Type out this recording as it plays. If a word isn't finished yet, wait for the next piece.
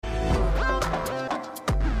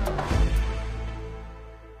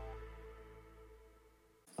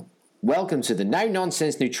Welcome to the No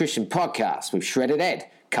Nonsense Nutrition Podcast with Shredded Ed,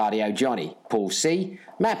 Cardio Johnny, Paul C,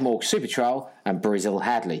 Mad Morg Super Troll, and Brazil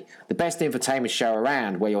Hadley. The best infotainment show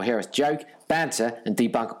around where you'll hear us joke, banter, and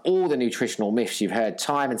debunk all the nutritional myths you've heard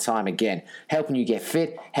time and time again, helping you get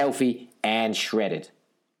fit, healthy, and shredded.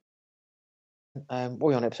 What are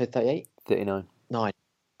we on, episode 38? 39.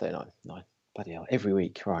 39. Bloody hell, every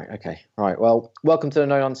week. Right, okay. Right, well, welcome to the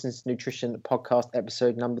No Nonsense Nutrition Podcast,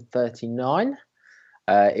 episode number 39.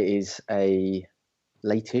 It is a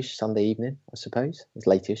late-ish Sunday evening, I suppose. It's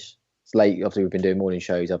late-ish. It's late. Obviously, we've been doing morning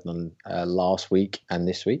shows other than last week and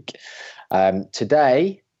this week.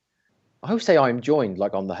 Today, I would say I'm joined,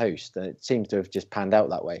 like I'm the host, and it seems to have just panned out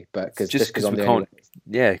that way. But because I'm the only...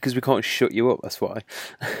 Yeah, because we can't shut you up. That's why.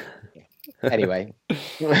 Anyway,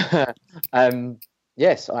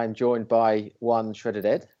 yes, I'm joined by one Shredded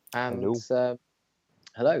Ed and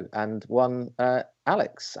hello, and one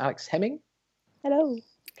Alex Hemming. Hello.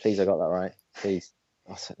 Please, I got that right. Please.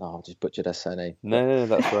 I just butchered her surname. No,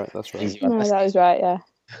 that's right. That's right. No, that was right,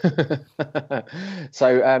 yeah.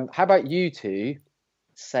 So, how about you two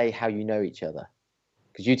say how you know each other?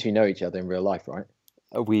 Because you two know each other in real life, right?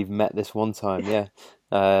 We've met this one time, yeah.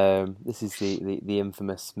 This is the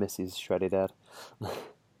infamous Mrs. Shredded Ed.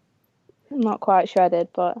 Not quite shredded,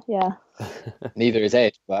 but yeah. Neither is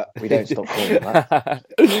Ed, but we don't stop calling him that.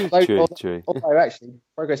 True. Although, actually,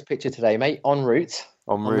 progress picture today, mate. En route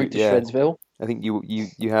to yeah. Shredsville. I think you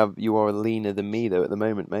are leaner than me though at the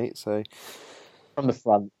moment, mate. So from the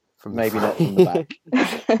front, maybe not from the back.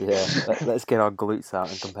 Yeah, let's get our glutes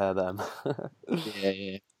out and compare them.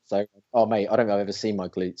 Yeah. So, mate, I don't think I've ever seen my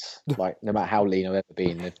glutes. Like, no matter how lean I've ever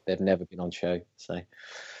been, they've never been on show. So,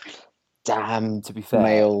 damn. To be fair,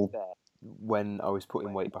 male. When I was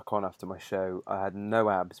putting weight back on after my show, I had no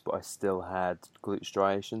abs, but I still had glute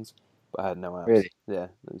striations. But I had no abs. Really? Yeah.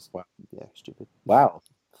 It was, yeah, stupid. Wow.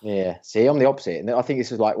 Yeah. See, I'm the opposite. And I think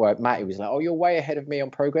this was like where Matty was like, "Oh, you're way ahead of me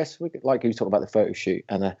on progress." Like he was talking about the photo shoot,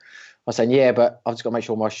 and I was saying, "Yeah, but I've just got to make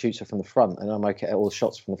sure my shoots are from the front, and I'm okay. All the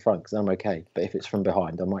shots from the front, because I'm okay. But if it's from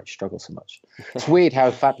behind, I might struggle so much." It's weird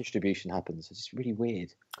how fat distribution happens. It's just really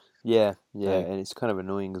weird. Yeah, and it's kind of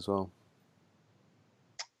annoying as well.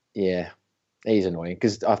 Yeah, it is annoying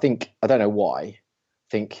because I don't know why. I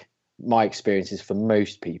think my experience is for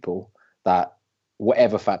most people that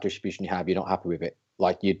whatever fat distribution you have, you're not happy with it.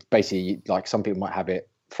 Like like some people might have it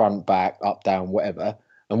front, back, up, down, whatever,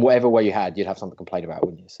 and whatever way you had, you'd have something to complain about,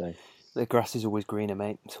 wouldn't you? So the grass is always greener,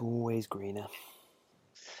 mate. It's always greener.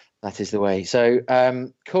 That is the way. So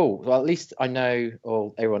cool. Well, at least I know,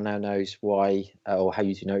 or everyone now knows why or how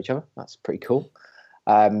you two know each other. That's pretty cool.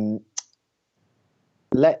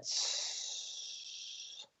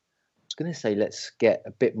 Let's get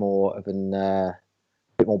a bit more of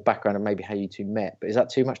bit more background and maybe how you two met. But is that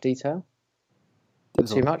too much detail?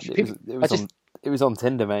 Too much? It was on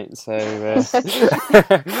Tinder, mate. So that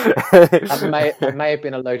may have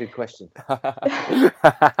been a loaded question. and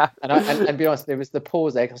be honest, there was the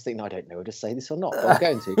pause there. I was thinking, I don't know whether to say this or not. But I'm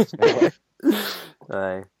going to.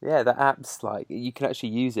 Yeah, the app's like you can actually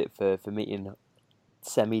use it for meeting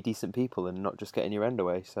semi-decent people and not just getting your end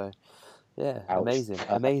away. So yeah, Ouch.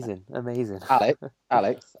 amazing.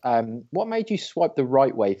 Alex, what made you swipe the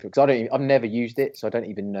right way? Because I've never used it, so I don't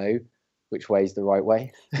even know which way is the right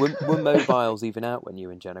way. Were mobiles even out when you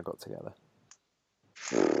and Jenna got together?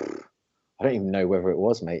 I don't even know whether it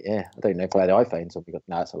was, mate. Yeah, I don't know if I had iPhones or we got.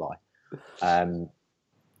 No, that's a lie.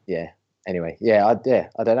 Yeah. Anyway, I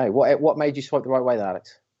don't know. What made you swipe the right way, then,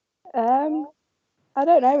 Alex? I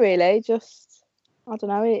don't know really. Just I don't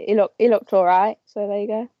know. He looked all right. So there you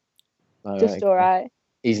go. Oh, just all right.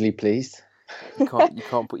 Easily pleased. You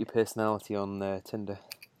can't put your personality on Tinder.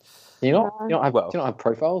 You don't have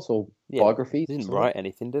profiles or biographies. I didn't write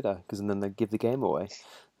anything, did I? Because then they give the game away.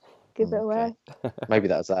 Give it away. Maybe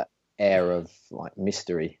that's that air of like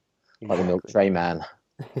mystery, like the Milk Tray Man.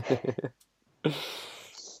 Oh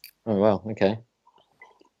well, okay.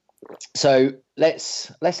 So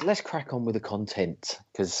let's crack on with the content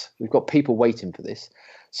because we've got people waiting for this.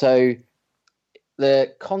 So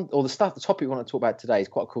the topic we want to talk about today is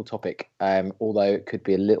quite a cool topic, although it could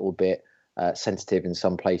be a little bit sensitive in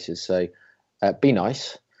some places. So be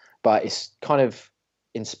nice, but it's kind of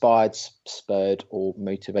inspired, spurred, or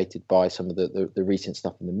motivated by some of the recent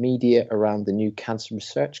stuff in the media around the new cancer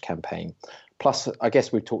research campaign. Plus, I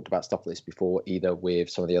guess we've talked about stuff like this before, either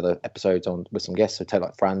with some of the other episodes with some guests, so take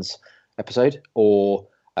like Fran's episode, or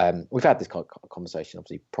we've had this kind of conversation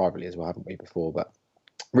obviously privately as well, haven't we, before? But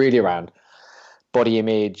really around body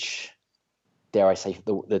image, dare I say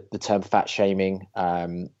the term fat shaming,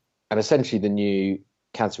 and essentially the new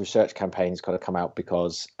cancer research campaign has kind of come out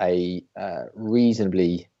because a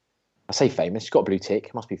reasonably I say famous. She's got a blue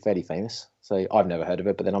tick. Must be fairly famous. So I've never heard of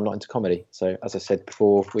her, but then I'm not into comedy. So as I said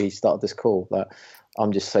before we started this call, that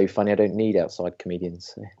I'm just so funny I don't need outside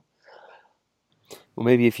comedians. So. Well,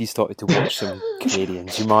 maybe if you started to watch some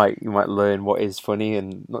comedians, you might learn what is funny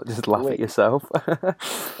and not just laugh at yourself.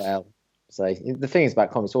 Well, so the thing is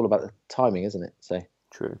about comedy, it's all about the timing, isn't it? So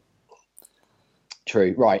true,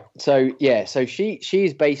 right? So yeah, so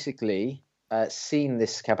she's basically seen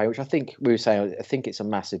this campaign, which I think we were saying. I think it's a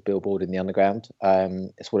massive billboard in the underground.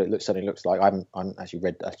 It's what it certainly looks like. I haven't actually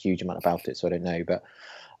read a huge amount about it, so I don't know, but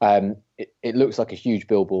it looks like a huge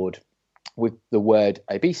billboard with the word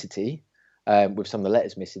obesity. With some of the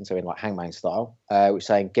letters missing, so in like hangman style, which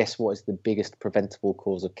saying, guess what is the biggest preventable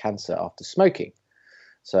cause of cancer after smoking?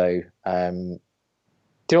 So, do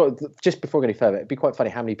you know what, just before going any further, it'd be quite funny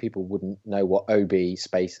how many people wouldn't know what OB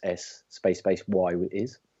space S space Y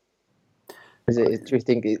is. Do you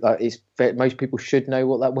think most people should know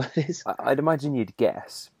what that word is? I'd imagine you'd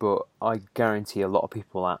guess, but I guarantee a lot of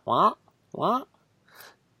people are what?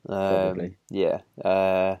 Probably. Yeah.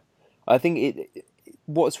 I think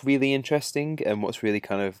what's really interesting and what's really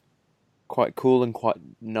kind of quite cool and quite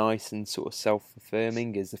nice and sort of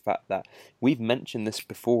self-affirming is the fact that we've mentioned this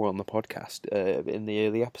before on the podcast in the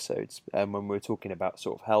early episodes when we were talking about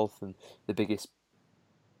sort of health and the biggest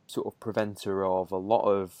sort of preventer of a lot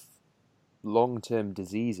of long-term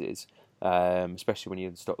diseases, especially when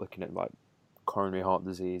you start looking at like coronary heart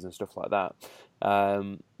disease and stuff like that.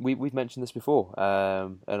 We've mentioned this before,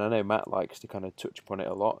 and I know Matt likes to kind of touch upon it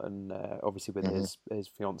a lot, and obviously with his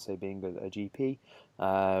fiance being a GP,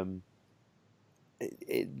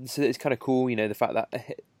 so it's kind of cool, you know, the fact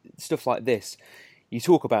that stuff like this, you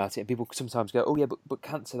talk about it and people sometimes go, oh yeah, but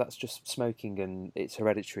cancer, that's just smoking and it's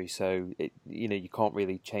hereditary, so you can't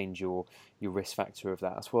really change your risk factor of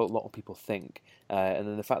that. That's what a lot of people think, and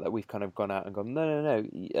then the fact that we've kind of gone out and gone, no,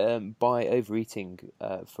 by overeating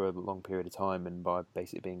for a long period of time and by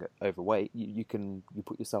basically being overweight, you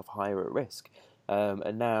put yourself higher at risk.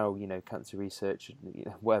 And now, cancer research,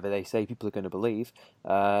 whatever they say, people are going to believe.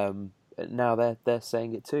 Now they're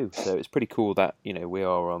saying it too, so it's pretty cool that we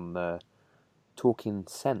are on talking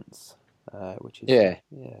sense, which is yeah.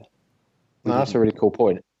 No, that's a really cool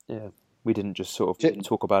point. Yeah, we didn't just sort of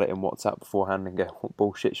talk about it in WhatsApp beforehand and go, what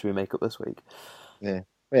bullshit should we make up this week? Yeah,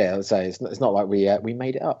 I'd say it's not like we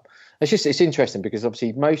made it up. It's interesting because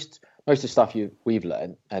obviously most of the stuff we've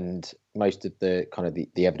learned and most of the kind of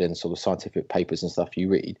the evidence or the scientific papers and stuff you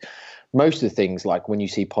read, most of the things like when you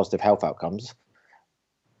see positive health outcomes,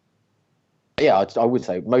 yeah, I would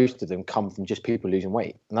say most of them come from just people losing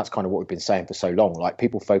weight. And that's kind of what we've been saying for so long. Like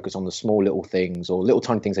people focus on the small little things or little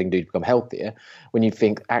tiny things they can do to become healthier, when you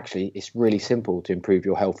think actually it's really simple to improve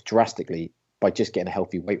your health drastically by just getting a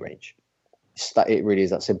healthy weight range. It really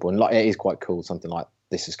is that simple. And like, it is quite cool. Something like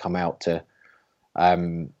this has come out to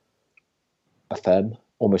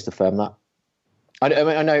almost affirm that.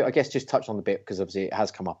 I know, I guess just touch on the bit because obviously it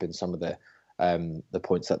has come up in some of the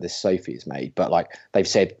points that this Sophie has made, but like they've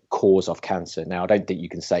said cause of cancer. Now, I don't think you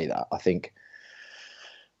can say that. I think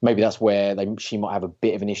maybe that's where she might have a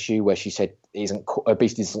bit of an issue where she said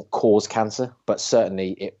obesity doesn't cause cancer, but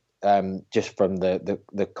certainly it just from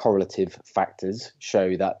the correlative factors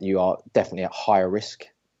show that you are definitely at higher risk.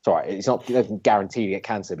 Sorry, it doesn't guarantee to get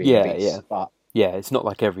cancer being obese, but it's not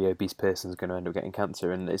like every obese person is going to end up getting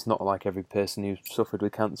cancer, and it's not like every person who's suffered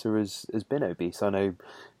with cancer has been obese. I know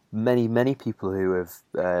many people who have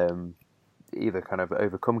either kind of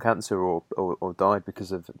overcome cancer or died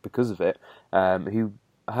because of it, who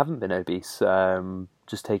haven't been obese.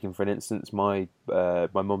 Just taking for an instance, my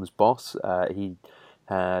mum's boss, he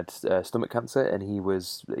had stomach cancer, and he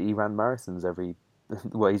ran marathons every.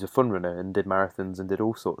 Well, he's a fun runner and did marathons and did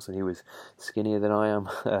all sorts, and he was skinnier than I am.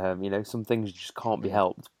 Some things just can't be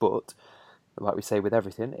helped, but like we say with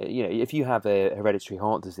everything, if you have a hereditary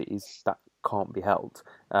heart disease, that can't be helped,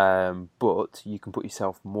 but you can put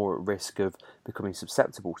yourself more at risk of becoming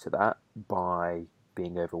susceptible to that by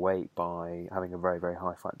being overweight, by having a very, very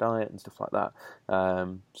high fat diet and stuff like that.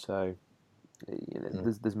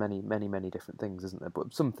 There's many different things, isn't there?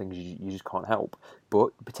 But some things you just can't help, but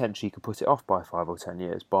potentially you could put it off by 5 or 10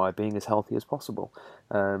 years by being as healthy as possible.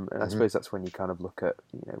 And I suppose that's when you kind of look at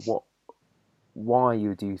why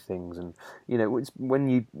you do things, and it's when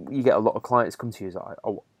you get a lot of clients come to you like,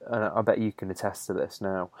 oh, and I bet you can attest to this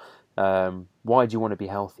now. Why do you want to be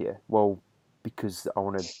healthier? Well, because I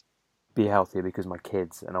want to be healthier because my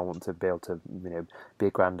kids, and I want to be able to be a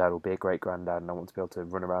granddad or be a great granddad, and I want to be able to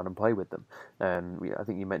run around and play with them. And I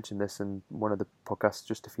think you mentioned this in one of the podcasts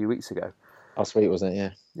just a few weeks ago. Oh, sweet, wasn't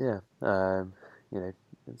it? Yeah. And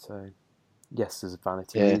so yes, there's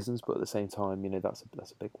vanity Yeah. reasons, but at the same time, that's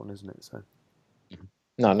a big one, isn't it? So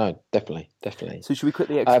No, definitely. So should we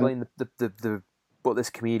quickly explain the what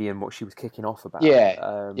this comedian, what she was kicking off about?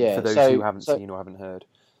 For those who haven't seen or haven't heard.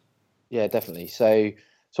 Yeah, definitely. So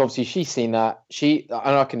obviously she's seen that. And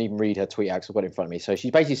I can even read her tweet out because I've got it in front of me. So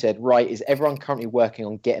she basically said, right, is everyone currently working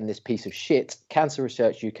on getting this piece of shit, Cancer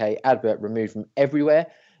Research UK advert removed from everywhere?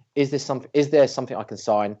 Is there something I can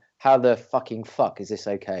sign? How the fucking fuck is this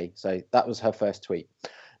okay? So that was her first tweet.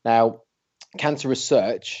 Now, Cancer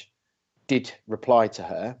Research did reply to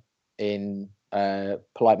her in a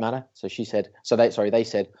polite manner. So they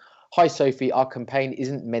said, "Hi Sophie, our campaign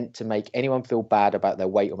isn't meant to make anyone feel bad about their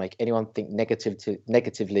weight or make anyone think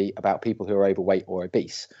negatively about people who are overweight or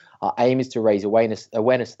obese. Our aim is to raise awareness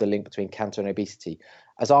of the link between cancer and obesity.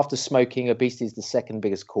 As after smoking, obesity is the second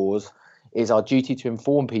biggest cause. It is our duty to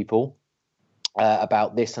inform people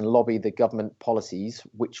about this and lobby the government policies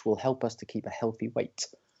which will help us to keep a healthy weight."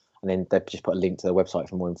 And then they've just put a link to their website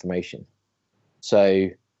for more information. So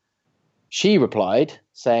she replied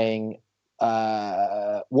saying,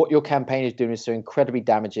 what your campaign is doing is so incredibly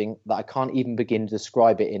damaging that I can't even begin to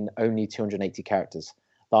describe it in only 280 characters.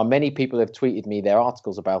 There are many people who have tweeted me their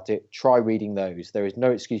articles about it. Try reading those. There is no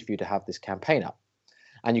excuse for you to have this campaign up.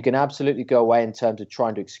 And you can absolutely go away in terms of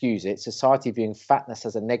trying to excuse it. Society viewing fatness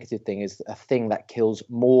as a negative thing is a thing that kills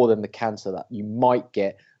more than the cancer that you might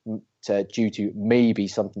get due to maybe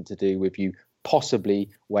something to do with you possibly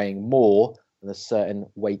weighing more than a certain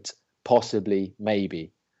weight, possibly,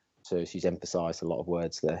 maybe. So she's emphasized a lot of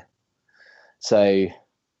words there. So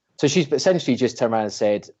she's essentially just turned around and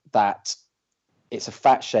said that it's a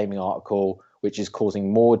fat shaming article which is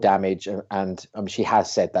causing more damage, and she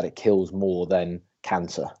has said that it kills more than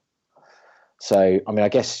cancer. So I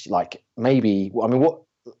guess what,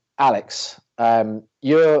 Alex,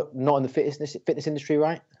 you're not in the fitness industry,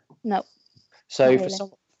 right? No. So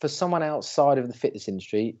for someone outside of the fitness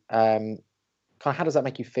industry, kind of how does that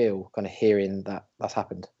make you feel, kind of hearing that that's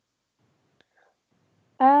happened?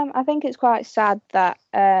 I think it's quite sad that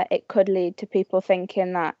it could lead to people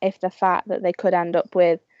thinking that if they're fat, that they could end up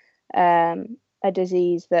with a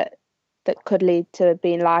disease that could lead to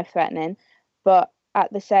being life-threatening. But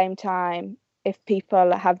at the same time, if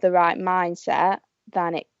people have the right mindset,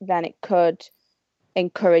 then it could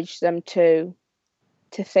encourage them to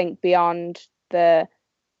think beyond the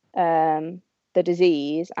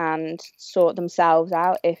disease and sort themselves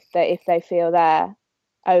out if they feel they're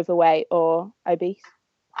overweight or obese.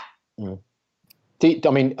 Mm.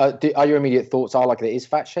 Are your immediate thoughts it is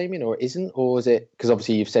fat shaming or it isn't, or is it, because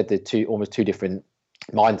obviously you've said the almost two different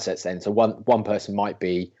mindsets then. So one person might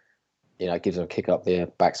be, it gives them a kick up their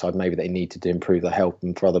backside, maybe they need to improve their health,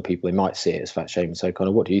 and for other people they might see it as fat shaming. So kind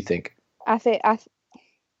of what do you think? I think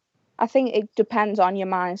it depends on your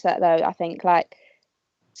mindset though. I think like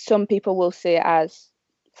some people will see it as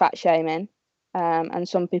fat shaming, and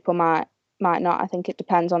some people might not. I think it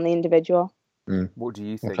depends on the individual. What do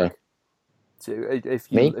you think? Okay. So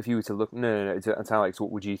if you were to look, no, to Alex,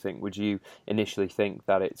 what would you think? Would you initially think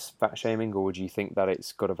that it's fat shaming, or would you think that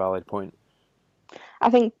it's got a valid point?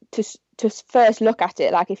 I think to first look at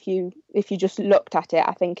it, like if you just looked at it,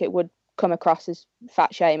 I think it would come across as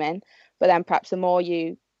fat shaming. But then perhaps the more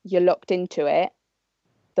you looked into it,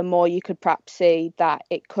 the more you could perhaps see that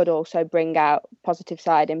it could also bring out positive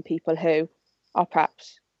side in people who are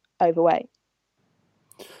perhaps overweight.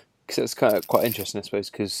 Because it's kind of quite interesting, I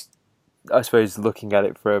suppose, because I suppose looking at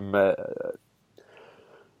it from a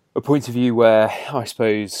point of view where I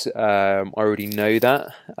suppose I already know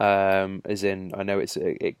that, as in I know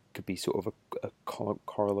it could be sort of a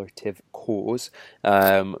correlative cause.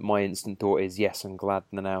 My instant thought is, yes, I'm glad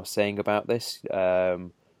they're now saying about this,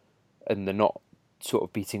 and they're not sort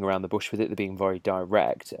of beating around the bush with it. They're being very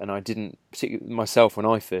direct, and I didn't, particularly myself when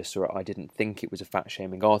I first saw it, I didn't think it was a fat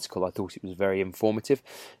shaming article. I thought it was very informative,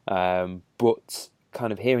 but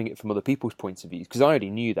kind of hearing it from other people's points of view, because I already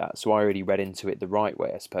knew that, so I already read into it the right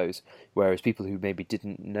way, I suppose. Whereas people who maybe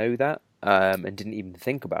didn't know that and didn't even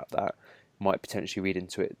think about that might potentially read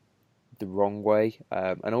into it the wrong way.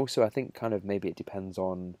 And also, I think kind of maybe it depends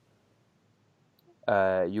on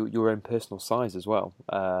your own personal size as well.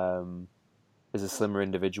 As a slimmer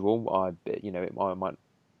individual, it might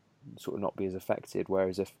sort of not be as affected.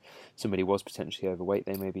 Whereas if somebody was potentially overweight,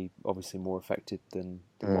 they may be obviously more affected than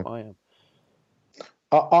what I am.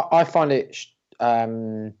 I find it.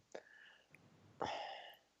 I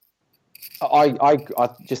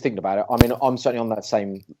just thinking about it. I mean, I'm certainly on that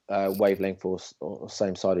same wavelength or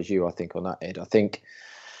same side as you. I think on that, Ed. I think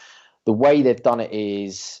the way they've done it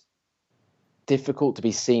is difficult to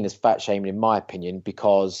be seen as fat shaming, in my opinion,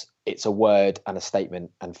 because it's a word and a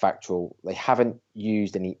statement and factual. They haven't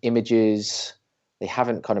used any images. They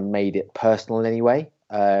haven't kind of made it personal in any way.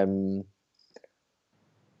 I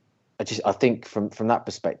think from that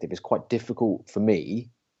perspective, it's quite difficult for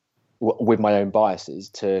me with my own biases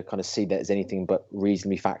to kind of see that as anything but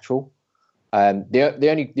reasonably factual.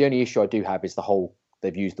 The only issue I do have is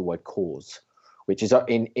they've used the word cause, which is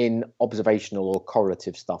in observational or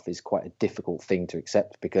correlative stuff is quite a difficult thing to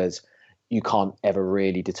accept, because you can't ever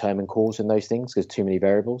really determine cause in those things because too many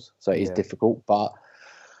variables. So it is difficult. But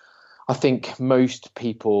I think most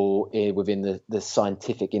people within the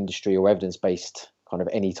scientific industry or evidence-based kind of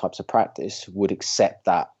any types of practice would accept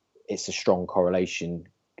that it's a strong correlation,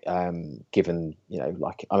 given, I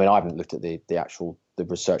haven't looked at the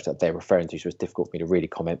research that they're referring to, so it's difficult for me to really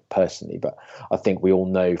comment personally, but I think we all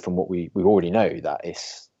know from what we already know that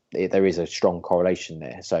there is a strong correlation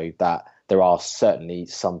there, so that there are certainly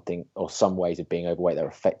something or some ways of being overweight that are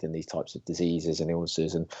affecting these types of diseases and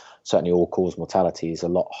illnesses, and certainly all-cause mortality is a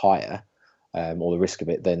lot higher, or the risk of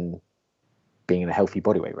it, than being in a healthy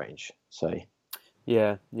body weight range. So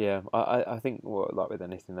yeah. I think, like with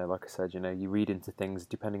anything though, like I said, you read into things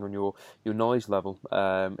depending on your knowledge level.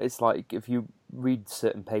 It's like if you read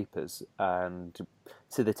certain papers, and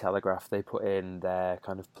to the Telegraph they put in their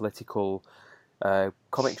kind of political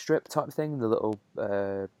comic strip type thing, the little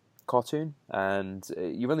cartoon, and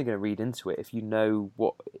you're only going to read into it if you know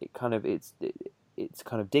what it's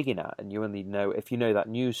kind of digging at, and you only know if you know that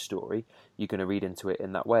news story, you're going to read into it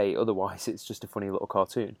in that way. Otherwise, it's just a funny little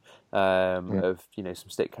cartoon of some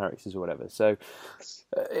stick characters or whatever. So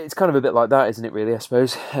it's kind of a bit like that, isn't it? Really, I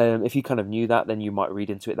suppose. If you kind of knew that, then you might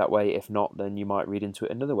read into it that way. If not, then you might read into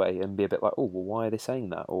it another way and be a bit like, oh, well, why are they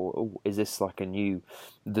saying that? Or oh, is this like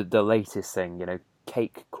the latest thing?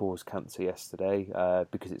 Cake caused cancer yesterday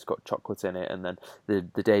because it's got chocolate in it, and then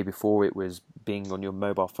the day before it was being on your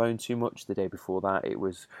mobile phone too much, the day before that it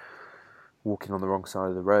was walking on the wrong side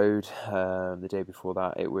of the road, the day before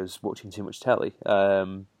that it was watching too much telly.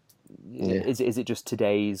 Is it just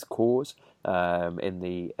today's cause in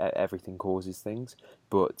the everything causes things?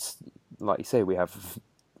 But like you say, we have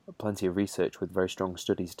plenty of research with very strong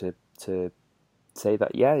studies to say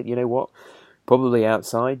that, you know what, probably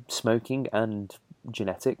outside smoking and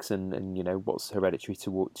genetics and what's hereditary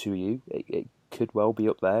to you, it could well be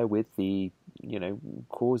up there with the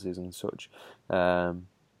causes and such.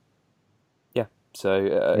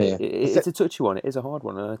 It's a touchy one. It is a hard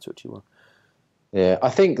one and a touchy one. I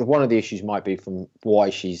think one of the issues might be from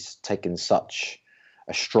why she's taken such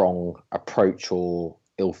a strong approach or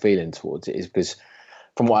ill feeling towards it is because,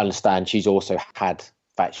 from what I understand, she's also had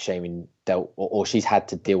fat shaming or she's had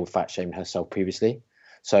to deal with fat shaming herself previously.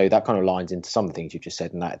 So that kind of lines into some of the things you've just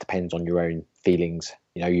said, and that it depends on your own feelings,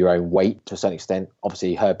 your own weight to a certain extent.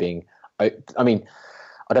 Obviously, her being, I'm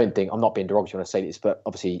not being derogatory when I say this, but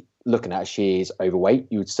obviously looking at her, she is overweight.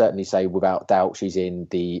 You would certainly say without doubt she's in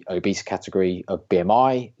the obese category of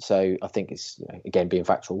BMI. So I think it's, again, being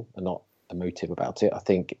factual and not emotive about it. I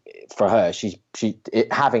think for her,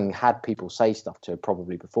 having had people say stuff to her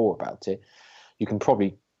probably before about it, you can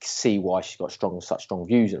probably see why she's got such strong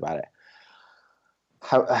views about it.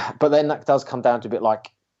 But then that does come down to a bit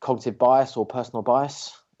like cognitive bias or personal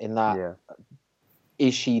bias in that,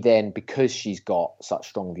 is she then, because she's got such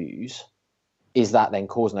strong views, is that then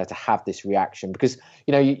causing her to have this reaction? Because,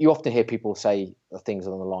 you often hear people say things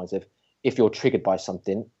along the lines of, if you're triggered by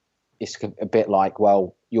something, it's a bit like,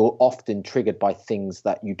 well, you're often triggered by things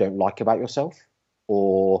that you don't like about yourself,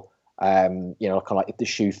 or, kind of like the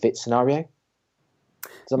shoe fit scenario.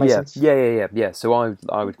 Does that make sense? Yeah. So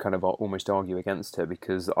I would kind of almost argue against her,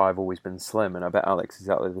 because I've always been slim, and I bet Alex is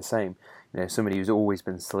exactly the same. Somebody who's always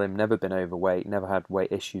been slim, never been overweight, never had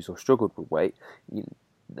weight issues or struggled with weight.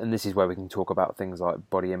 And this is where we can talk about things like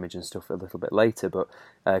body image and stuff a little bit later, but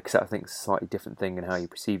because I think it's a slightly different thing in how you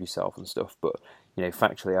perceive yourself and stuff. But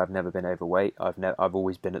factually, I've never been overweight. I've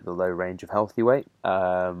always been at the low range of healthy weight,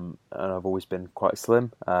 and I've always been quite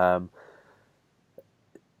slim. I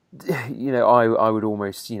would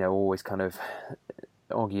almost, always kind of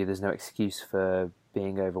argue there's no excuse for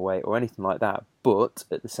being overweight or anything like that. But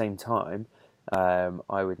at the same time,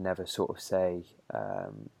 I would never sort of say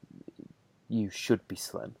you should be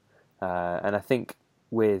slim. And I think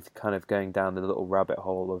with kind of going down the little rabbit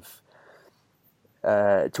hole of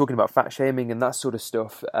talking about fat shaming and that sort of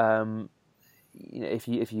stuff, if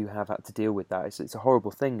you have had to deal with that, it's a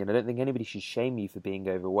horrible thing, and I don't think anybody should shame you for being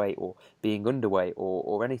overweight or being underweight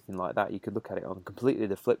or anything like that. You could look at it on completely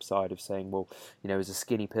the flip side of saying, well, as a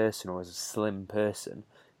skinny person or as a slim person,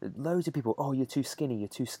 loads of people, oh, you're too skinny,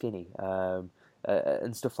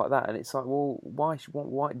 and stuff like that. And it's like, well, why?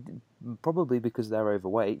 Why? Probably because they're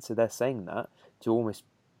overweight, so they're saying that to almost.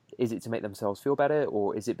 Is it to make themselves feel better,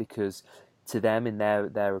 or is it because to them, in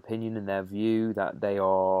their opinion and their view, that they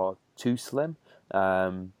are too slim?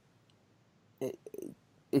 It,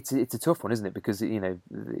 it's a tough one, isn't it? Because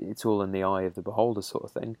it's all in the eye of the beholder, sort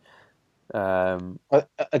of thing.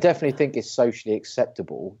 I definitely think it's socially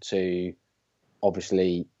acceptable to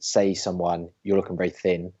obviously say someone you're looking very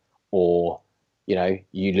thin, or you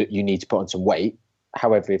need to put on some weight.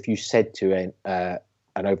 However, if you said to an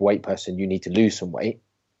overweight person you need to lose some weight,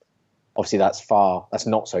 obviously that's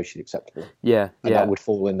not socially acceptable. And that would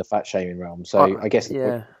fall in the fat shaming realm. So I guess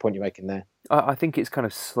the point you're making there. I think it's kind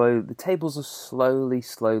of slow. The tables are slowly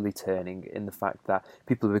turning in the fact that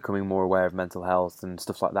people are becoming more aware of mental health and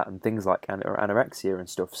stuff like that, and things like anorexia and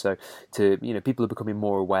stuff. So, people are becoming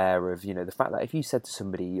more aware of the fact that if you said to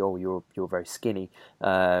somebody, "Oh, you're very skinny,"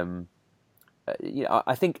 I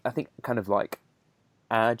think kind of like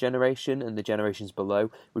our generation and the generations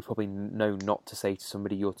below would probably know not to say to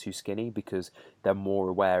somebody you're too skinny, because they're more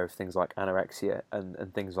aware of things like anorexia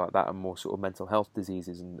and things like that, and more sort of mental health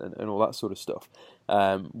diseases and all that sort of stuff.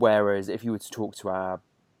 Whereas if you were to talk to our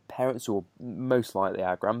parents, or most likely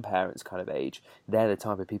our grandparents kind of age, they're the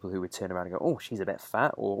type of people who would turn around and go, "Oh, she's a bit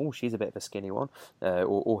fat," or "Oh, she's a bit of a skinny one,"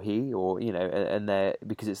 or he, or and they're,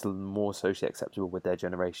 because it's more socially acceptable with their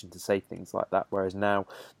generation to say things like that. Whereas now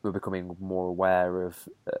we're becoming more aware of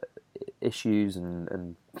issues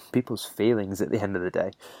and people's feelings at the end of the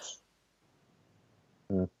day.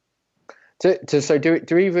 So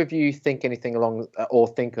do either of you think anything along, or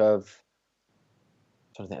think of?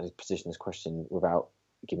 I'm trying to think how to position this question without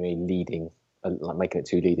giving me leading, like making it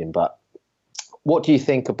too leading. But what do you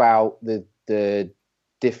think about the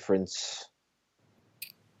difference?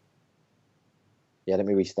 Yeah, let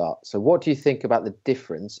me restart. So what do you think about the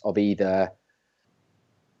difference of either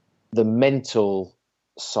the mental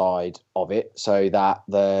side of it, so that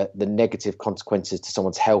the negative consequences to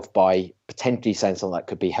someone's health by potentially saying something that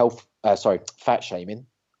could be fat shaming,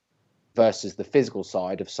 versus the physical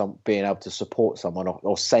side of some being able to support someone,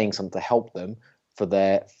 or saying something to help them for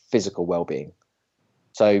their physical well-being?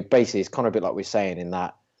 So basically, it's kind of a bit like we're saying, in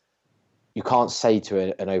that you can't say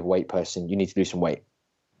to an overweight person you need to lose some weight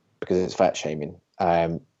because it's fat shaming.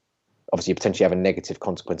 Obviously, potentially having negative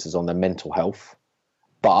consequences on their mental health,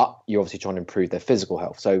 but you're obviously trying to improve their physical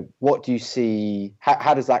health. So what do you see?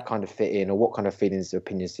 How does that kind of fit in, or what kind of feelings or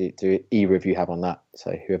opinions do either of you have on that?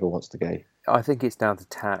 So whoever wants to go. I think it's down to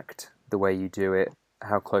tact, the way you do it,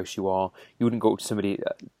 how close you are. You wouldn't go to somebody.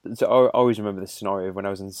 So I always remember this scenario when I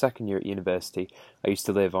was in the second year at university. I used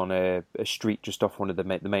to live on a street just off one of the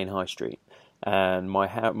main high street, and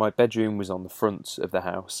my bedroom was on the front of the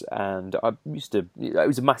house. And it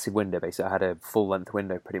was a massive window. Basically, I had a full length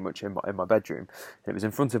window pretty much in my bedroom, and it was in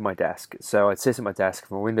front of my desk. So I'd sit at my desk,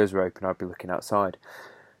 if my windows were open, I'd be looking outside.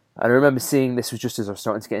 And I remember seeing, this was just as I was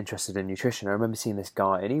starting to get interested in nutrition, I remember seeing this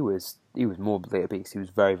guy, and he was morbidly obese. He was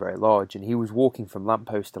very, very large, and he was walking from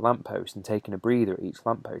lamppost to lamppost and taking a breather at each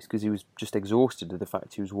lamppost because he was just exhausted of the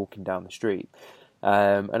fact he was walking down the street.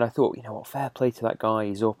 And I thought, what, fair play to that guy.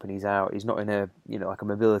 He's up and he's out. He's not in a, like a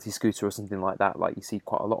mobility scooter or something like that, like you see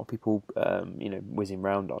quite a lot of people, whizzing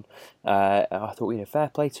round on. I thought, fair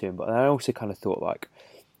play to him. But I also kind of thought, like,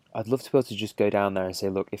 I'd love to be able to just go down there and say,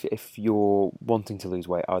 look, if you're wanting to lose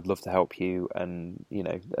weight, I'd love to help you, and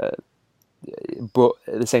but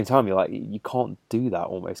at the same time, you're like, you can't do that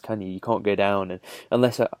almost, can you? You can't go down, and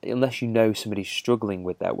unless you know somebody's struggling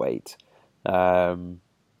with their weight, and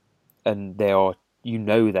they're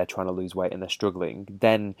trying to lose weight and they're struggling,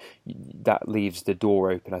 then that leaves the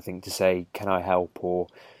door open, I think, to say, can I help?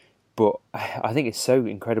 But I think it's so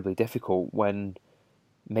incredibly difficult when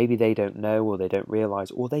maybe they don't know, or they don't realise,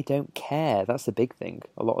 or they don't care. That's the big thing.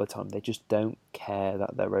 A lot of the time, they just don't care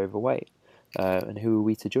that they're overweight. And who are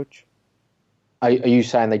we to judge? Are you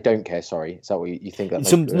saying they don't care? Sorry, is that what you think? That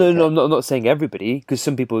No, I'm not saying everybody, because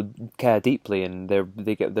some people care deeply and they're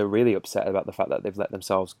really upset about the fact that they've let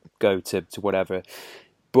themselves go to whatever.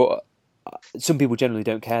 But some people generally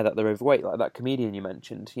don't care that they're overweight, like that comedian you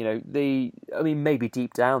mentioned. Maybe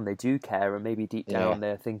deep down they do care, and maybe deep down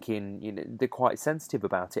they're thinking, they're quite sensitive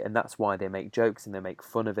about it, and that's why they make jokes and they make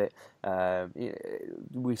fun of it.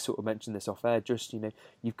 We sort of mentioned this off air. Just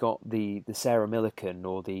you've got the Sarah Millican,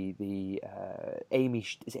 or the Amy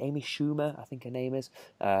Schumer, I think her name is,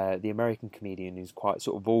 the American comedian who's quite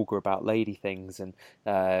sort of vulgar about lady things, and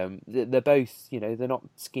they're both they're not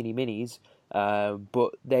skinny minis.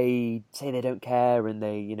 But they say they don't care, and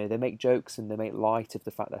they make jokes and they make light of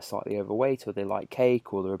the fact they're slightly overweight, or they like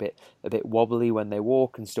cake, or they're a bit wobbly when they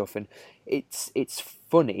walk and stuff. And it's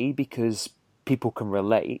funny because people can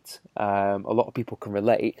relate. A lot of people can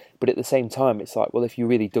relate, but at the same time, it's like, well, if you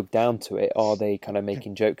really dug down to it, are they kind of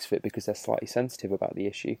making jokes of it because they're slightly sensitive about the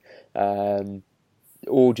issue?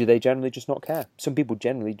 Or do they generally just not care? Some people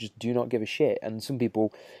generally just do not give a shit, and some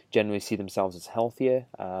people generally see themselves as healthier,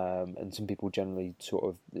 and some people generally sort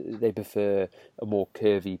of, they prefer a more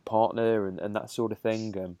curvy partner and that sort of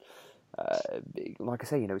thing. Like I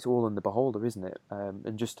say, it's all in the beholder, isn't it?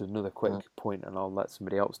 And just another quick point, and I'll let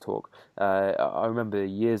somebody else talk. I remember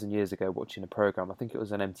years and years ago watching a program. I think it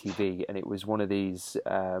was on MTV, and it was one of these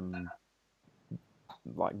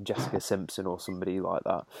like Jessica Simpson or somebody like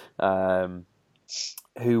that,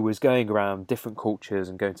 who was going around different cultures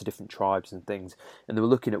and going to different tribes and things, and they were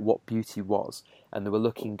looking at what beauty was, and they were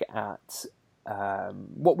looking at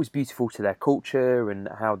what was beautiful to their culture and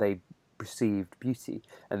how they perceived beauty.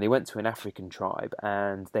 And they went to an African tribe,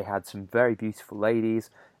 and they had some very beautiful ladies,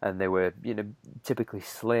 and they were, typically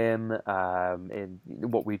slim, in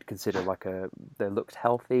what we'd consider like they looked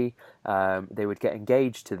healthy. They would get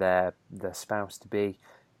engaged to their spouse to be,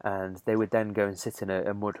 and they would then go and sit in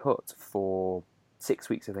a mud hut for 6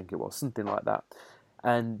 weeks, I think it was, something like that.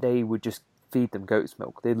 And they would just feed them goat's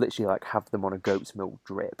milk. They'd literally like have them on a goat's milk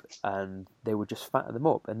drip, and they would just fatten them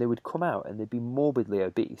up, and they would come out and they'd be morbidly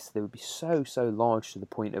obese. They would be so large to the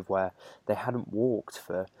point of where they hadn't walked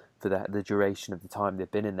for the duration of the time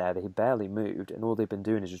they'd been in there. They had barely moved, and all they'd been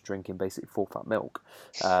doing is just drinking basically full fat milk.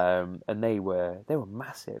 And they were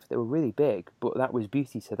massive. They were really big, but that was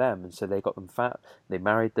beauty to them, and so they got them fat. They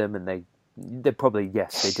married them, and they probably,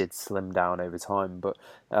 yes, they did slim down over time, but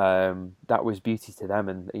that was beauty to them.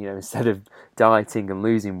 And instead of dieting and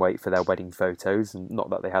losing weight for their wedding photos, and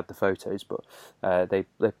not that they had the photos, but they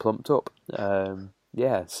plumped up.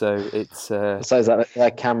 Yeah, so it's so is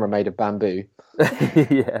that camera made of bamboo?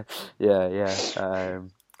 yeah. It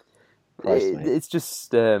was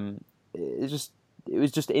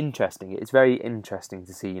just interesting. It's very interesting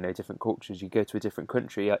to see different cultures. You go to a different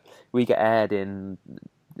country, we get aired in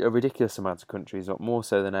a ridiculous amount of countries, more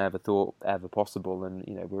so than I ever thought ever possible. And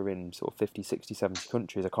we're in sort of 50, 60, 70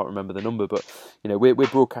 countries. I can't remember the number, but we're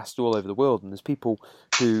broadcast all over the world, and there's people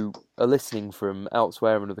who are listening from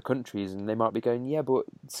elsewhere in other countries, and they might be going, yeah, but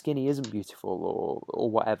skinny isn't beautiful, or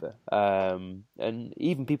whatever. And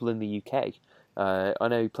even people in the UK, I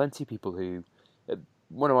know plenty of people who.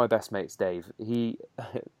 One of my best mates, Dave, we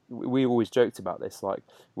always joked about this. Like,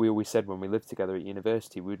 we always said when we lived together at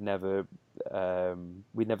university, we'd never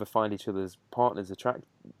find each other's partners attractive.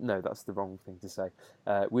 No, that's the wrong thing to say.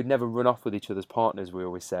 We'd never run off with each other's partners, we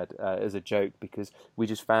always said, as a joke, because we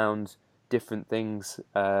just found different things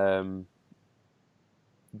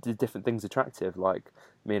attractive. Like,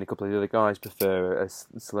 me and a couple of the other guys prefer a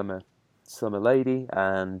slimmer lady,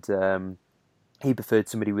 and he preferred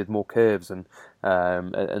somebody with more curves and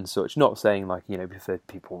such. Not saying like preferred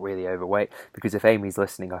people really overweight, because if Amy's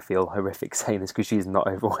listening, I feel horrific saying this because she's not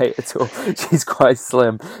overweight at all. She's quite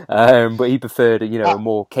slim, but he preferred a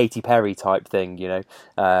more Katy Perry type thing,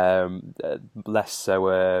 less so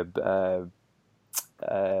a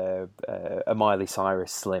Miley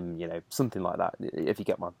Cyrus slim, something like that. If you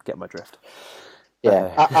get my drift.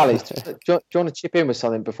 Yeah, Alice, do you want to chip in with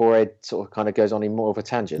something before Ed sort of kind of goes on in more of a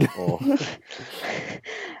tangent? Or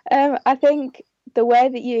I think the way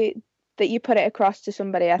that you put it across to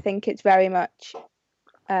somebody, I think it's very much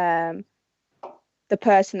the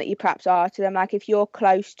person that you perhaps are to them. Like, if you're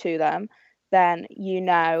close to them, then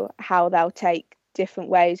how they'll take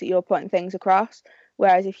different ways that you're putting things across.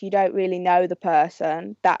 Whereas if you don't really know the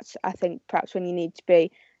person, that's, I think, perhaps when you need to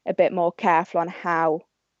be a bit more careful on how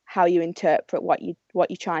you interpret what you're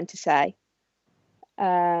trying to say.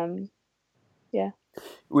 Yeah.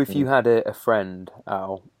 If you had a friend,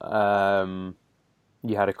 Al,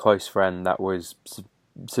 you had a close friend that was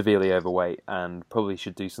severely overweight and probably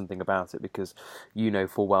should do something about it, because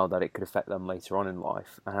full well that it could affect them later on in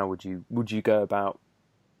life, how would you go about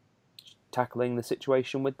tackling the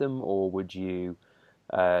situation with them, or would you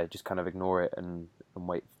just kind of ignore it and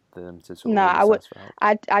wait for them to sort of... No,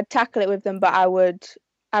 I'd tackle it with them, but I would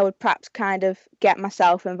perhaps kind of get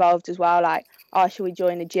myself involved as well. Like, should we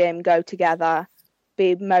join a gym, go together,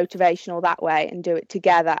 be motivational that way, and do it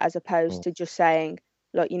together, as opposed to just saying,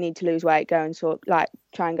 look, you need to lose weight, try and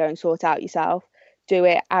go and sort out yourself. Do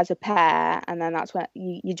it as a pair, and then that's when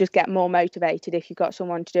you just get more motivated if you've got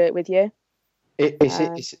someone to do it with you.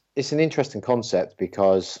 It's an interesting concept,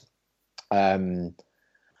 because like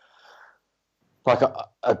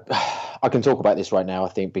I can talk about this right now, I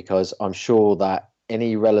think, because I'm sure that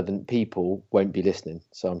any relevant people won't be listening,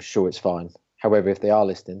 so I'm sure it's fine. However, if they are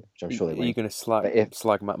listening, which I'm sure they will. Are you going to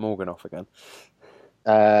slag Matt Morgan off again?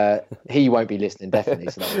 He won't be listening, definitely,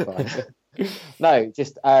 so that'll be fine. No,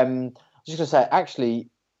 just gonna say actually,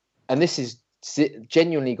 and this is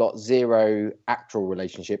genuinely got zero actual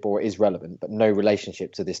relationship, or is relevant, but no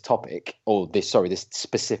relationship to this topic or this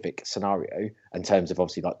specific scenario in terms of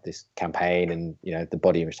obviously like this campaign and the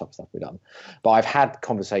body image stuff we've done. But I've had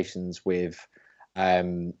conversations with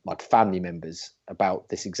like family members about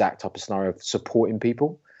this exact type of scenario of supporting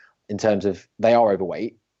people in terms of they are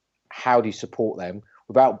overweight. How do you support them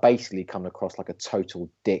without basically coming across like a total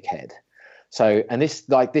dickhead? So, and this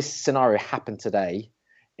scenario happened today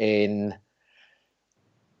in.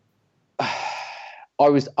 I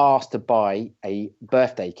was asked to buy a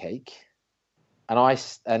birthday cake, and I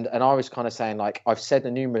was kind of saying, like, I've said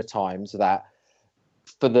numerous times that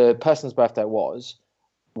for the person's birthday it was,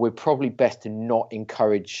 we're probably best to not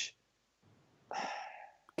encourage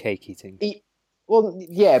cake eating. Well,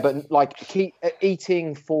 yeah, but like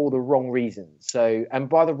eating for the wrong reasons. So, and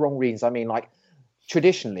by the wrong reasons, I mean like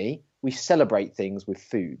traditionally we celebrate things with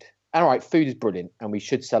food. And all right, food is brilliant, and we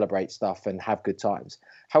should celebrate stuff and have good times.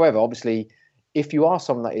 However, obviously, if you are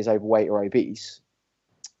someone that is overweight or obese,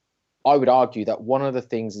 I would argue that one of the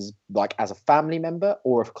things is like as a family member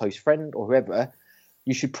or a close friend or whoever,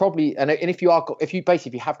 you should probably and if you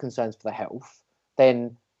have concerns for the health,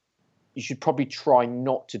 then you should probably try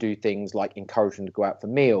not to do things like encourage them to go out for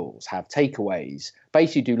meals, have takeaways,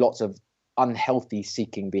 basically do lots of unhealthy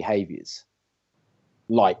seeking behaviors,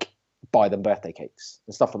 like buy them birthday cakes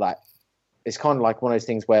and stuff like that. It's kind of like one of those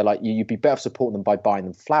things where like you'd be better supporting them by buying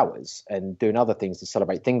them flowers and doing other things to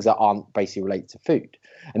celebrate things that aren't basically related to food.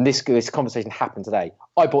 And this conversation happened today.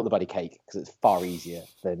 I bought the bloody cake because it's far easier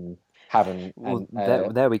than having. Well,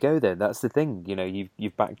 there we go. Then that's the thing.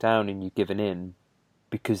 You've backed down and you've given in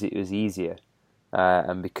because it was easier,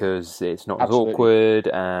 and because it's not as awkward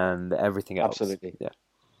and everything else. Absolutely.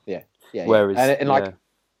 Yeah. Whereas, and like,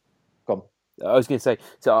 go on. I was going to say,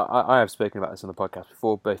 so I have spoken about this on the podcast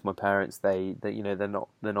before. Both my parents, they're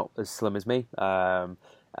not as slim as me, and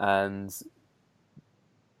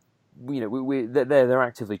they're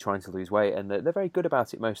actively trying to lose weight, and they're very good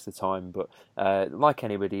about it most of the time. But like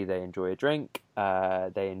anybody, they enjoy a drink,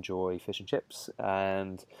 they enjoy fish and chips,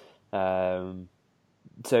 and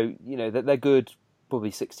so they're good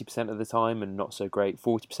probably 60% of the time and not so great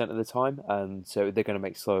 40% of the time, and so they're going to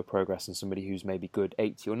make slower progress than somebody who's maybe good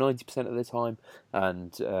 80 or 90% of the time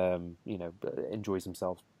and enjoys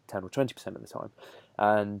themselves 10 or 20% of the time.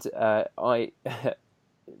 And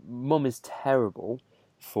Mum is terrible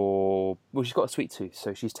she's got a sweet tooth,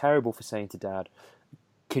 so she's terrible for saying to Dad,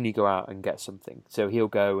 can you go out and get something? So he'll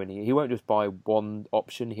go and he won't just buy one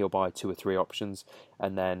option, he'll buy 2 or 3 options,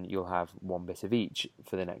 and then you'll have one bit of each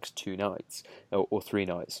for the next 2 nights or 3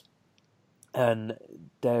 nights. And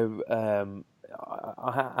I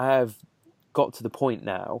have got to the point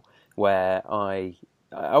now where I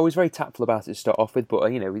was very tactful about it to start off with, but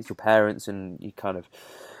with your parents and you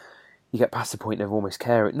get past the point of almost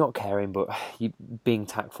not caring, but you being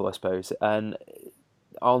tactful, I suppose. And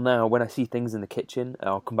I'll now, when I see things in the kitchen,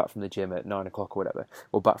 I'll come back from the gym at 9 o'clock or whatever,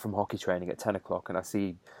 or back from hockey training at 10 o'clock, and I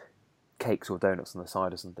see cakes or donuts on the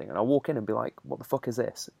side or something, and I'll walk in and be like, what the fuck is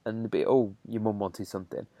this? And they'll be, oh, your mum wanted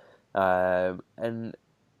something. And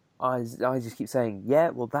I just keep saying, yeah,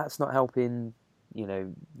 well, that's not helping,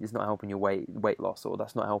 it's not helping your weight loss, or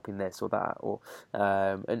that's not helping this or that, or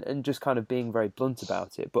and just kind of being very blunt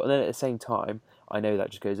about it. But then at the same time, I know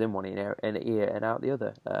that just goes in one ear and out the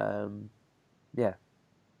other. Yeah.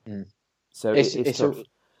 So it's tough.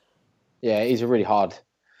 It's a really hard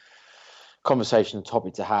conversation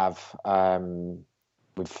topic to have,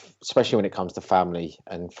 especially when it comes to family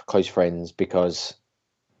and close friends, because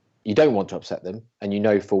you don't want to upset them, and you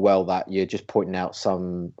know full well that you're just pointing out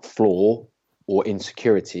some flaw or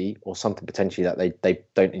insecurity or something potentially that they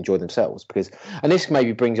don't enjoy themselves. And this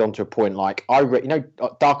maybe brings you on to a point like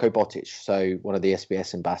Darko Botic, so one of the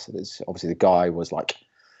SBS ambassadors. Obviously, the guy was like,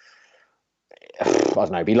 I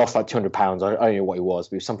don't know, he lost like 200 pounds. I don't know what he was,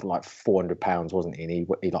 but he was something like 400 pounds, wasn't he? And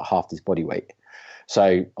he like halved his body weight.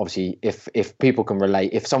 So obviously, if people can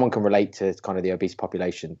relate, if someone can relate to kind of the obese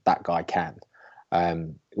population, that guy can,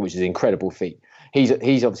 which is an incredible feat. He's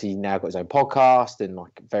obviously now got his own podcast and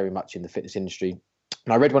like very much in the fitness industry.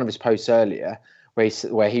 And I read one of his posts earlier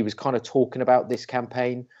where he was kind of talking about this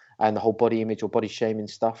campaign and the whole body image or body shaming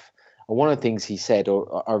stuff. And one of the things he said,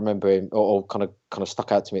 or I remember him, or kind of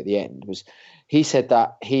stuck out to me at the end, was he said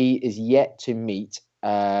that he is yet to meet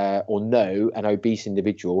or know an obese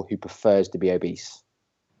individual who prefers to be obese.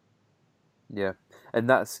 Yeah, and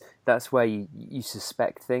that's where you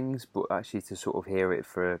suspect things, but actually to sort of hear it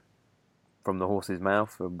from the horse's mouth,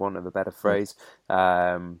 for want of a better phrase,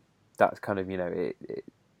 that's kind of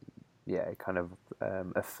yeah, it kind of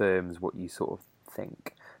affirms what you sort of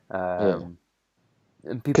think. Yeah,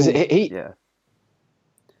 And because people, he yeah,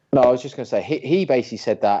 no, I was just going to say he basically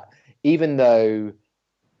said that even though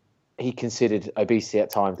he considered obesity at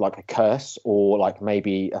times like a curse or like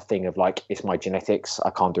maybe a thing of like it's my genetics, I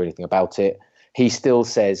can't do anything about it. He still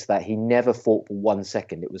says that he never thought for 1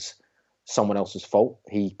 second it was someone else's fault.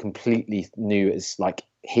 He completely knew it's like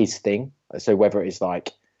his thing. So whether it's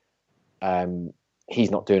like um,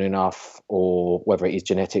 he's not doing enough, or whether it is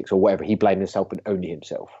genetics or whatever, he blamed himself and only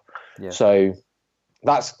himself. yeah, So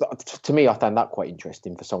that's, to me, I found that quite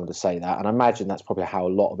interesting for someone to say that, and I imagine that's probably how a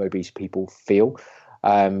lot of obese people feel.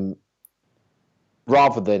 Um,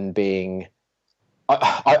 Rather than being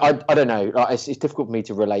I don't know. It's difficult for me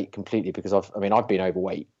to relate completely because I've been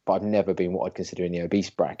overweight, but I've never been what I'd consider in the obese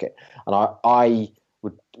bracket. And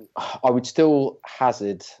would I would still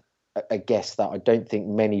hazard a guess that I don't think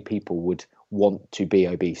many people would want to be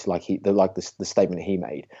obese, like the statement he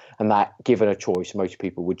made, and that given a choice, most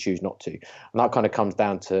people would choose not to. And that kind of comes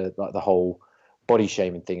down to like the whole body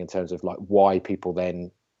shaming thing in terms of like why people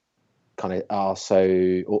then kind of are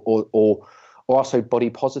so or are so body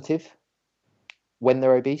positive when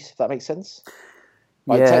they're obese, if that makes sense.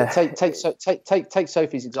 Like yeah, take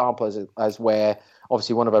Sophie's example as where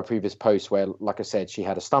obviously one of her previous posts where, like I said, she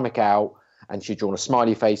had a stomach out and she'd drawn a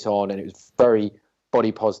smiley face on and it was very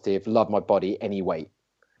body positive, love my body, any weight.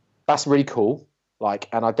 That's really cool. Like,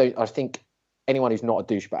 and I think anyone who's not a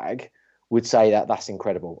douchebag would say that that's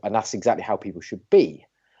incredible and that's exactly how people should be.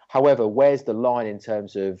 However, where's the line in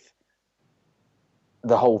terms of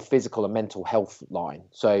the whole physical and mental health line?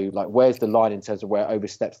 So like where's the line in terms of where it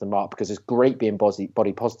oversteps the mark? Because it's great being body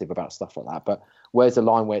positive about stuff like that, but where's the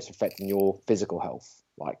line where it's affecting your physical health?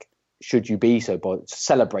 Like, should you be so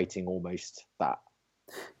celebrating almost that?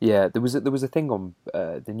 yeah. There was a thing on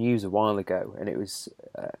the news a while ago, and it was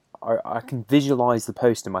I can visualize the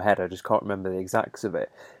post in my head. I just can't remember the exacts of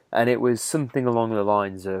it, and it was something along the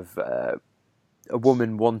lines of a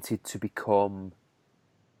woman wanted to become,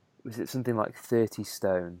 was it something like 30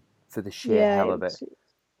 stone for the sheer Yeah, hell of it?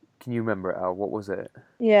 Can you remember it, Al? What was it?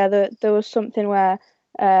 yeah. There was something where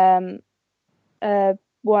um,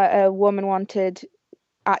 what a woman wanted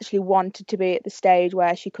to be at the stage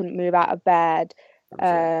where she couldn't move out of bed, That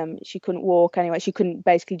was it. she couldn't walk anywhere, she couldn't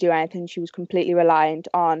basically do anything. She was completely reliant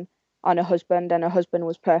on her husband, and her husband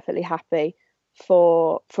was perfectly happy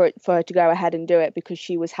for her to go ahead and do it because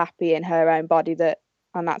she was happy in her own body,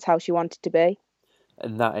 and that's how she wanted to be.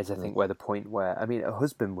 And that is, I Mm. think, where the point where, I mean, her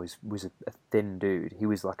husband was a thin dude. He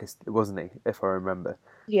was like a, wasn't he? If I remember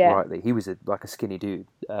Yeah, rightly, he was like a skinny dude.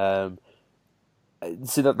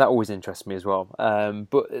 So that always interests me as well.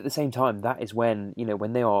 But at the same time, that is when,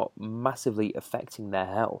 when they are massively affecting their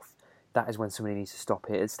health. That is when somebody needs to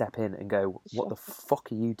step in, and go, "What sure. the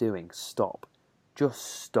fuck are you doing? Stop, just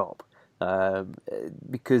stop."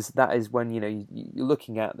 Because that is when you're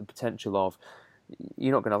looking at the potential of,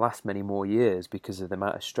 you're not going to last many more years because of the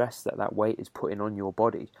amount of stress that weight is putting on your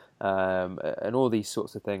body, and all these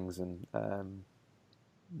sorts of things. And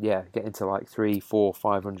yeah, getting to like 300, 400,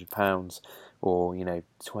 500 pounds, or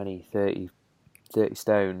 20, 30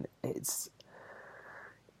 stone. It's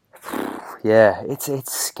yeah,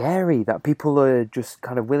 it's scary that people are just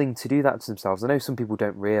kind of willing to do that to themselves. I know some people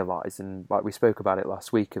don't realise, and like we spoke about it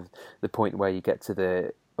last week, of the point where you get to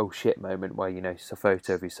the oh shit moment where it's a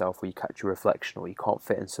photo of yourself where you catch a reflection, or you can't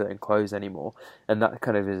fit in certain clothes anymore, and that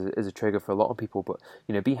kind of is a trigger for a lot of people. But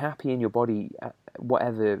be happy in your body,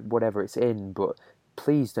 whatever it's in, but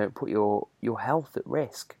please don't put your health at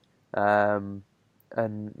risk. And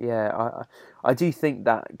yeah, I do think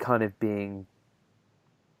that kind of being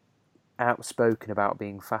outspoken about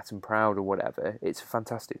being fat and proud or whatever, it's a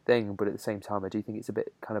fantastic thing. But at the same time, I do think it's a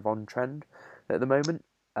bit kind of on trend at the moment.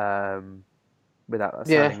 Without that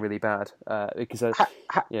Yeah. sounding really bad, because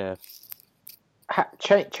yeah,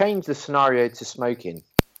 Change the scenario to smoking.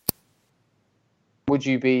 Would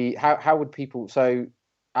you be how would people? So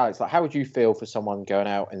Alex, like, how would you feel for someone going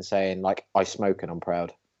out and saying like, I smoke and I'm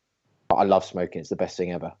proud, I love smoking, it's the best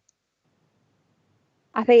thing ever?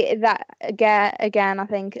 I think that again, I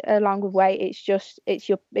think along with weight, it's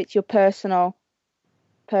your person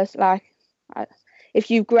like I- if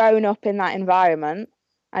you've grown up in that environment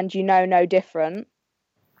and you know no different,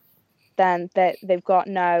 then they've got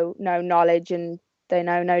no knowledge and they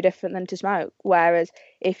know no different than to smoke. Whereas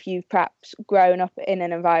if you've perhaps grown up in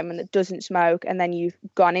an environment that doesn't smoke and then you've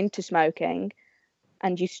gone into smoking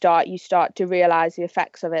and you start to realize the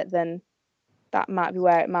effects of it, then that might be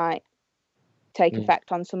where it might take Mm.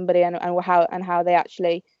 effect on somebody, and how they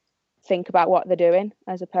actually think about what they're doing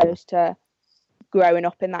as opposed to growing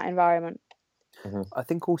up in that environment. I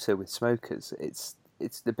think also with smokers, it's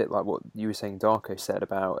a bit like what you were saying, Darko said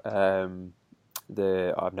about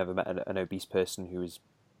I've never met an obese person who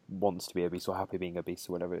wants to be obese or happy being obese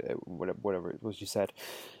or whatever it was you said.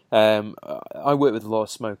 I work with a lot of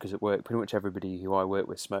smokers at work. Pretty much everybody who I work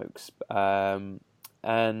with smokes, and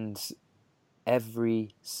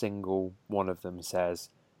every single one of them says,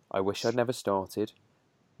 "I wish I'd never started.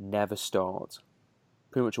 Never start."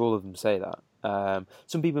 Pretty much all of them say that.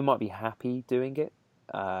 Some people might be happy doing it,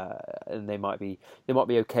 and they might be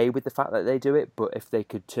okay with the fact that they do it. But if they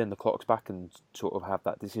could turn the clocks back and sort of have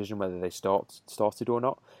that decision whether they started or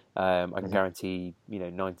not, I can guarantee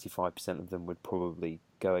 95% of them would probably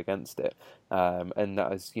go against it. And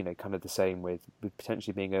that is kind of the same with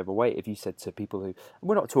potentially being overweight. If you said to people who,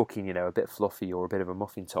 we're not talking a bit fluffy or a bit of a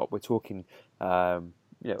muffin top, we're talking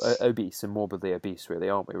obese and morbidly obese, really,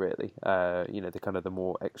 aren't we? Really, the kind of the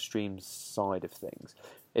more extreme side of things.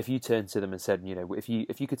 If you turned to them and said, if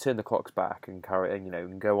you could turn the clocks back and carry,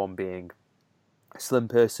 and go on being a slim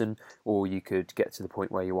person, or you could get to the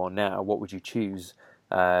point where you are now, what would you choose?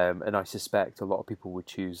 And I suspect a lot of people would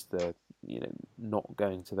choose the, not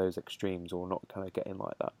going to those extremes or not kind of getting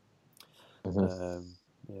like that.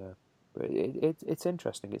 Yeah. But it's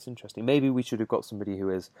interesting. It's interesting. Maybe we should have got somebody who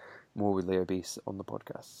is morbidly obese on the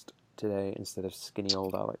podcast today instead of skinny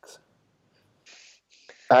old Alex.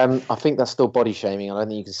 I think that's still body shaming. I don't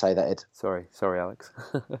think you can say that, Ed. Sorry, Alex.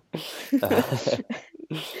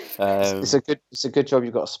 It's a good job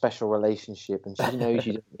you've got a special relationship, and she knows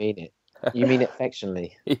you didn't mean it. You mean it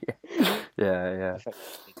affectionately. Yeah.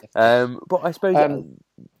 But I suppose.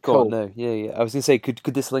 Cool. No, yeah. I was going to say,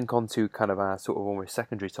 could this link on to kind of our sort of almost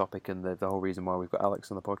secondary topic and the whole reason why we've got Alex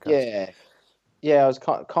on the podcast? Yeah. I was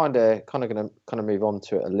kind of going to move on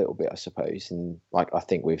to it a little bit, I suppose, and I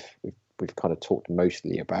think we've kind of talked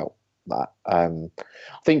mostly about that. I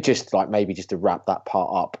think just to wrap that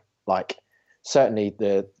part up, certainly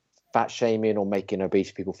the fat shaming or making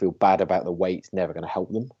obese people feel bad about the weight is never going to help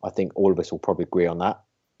them. I think all of us will probably agree on that,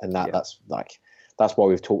 and that's why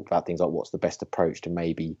we've talked about things like what's the best approach to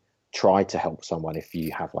maybe try to help someone if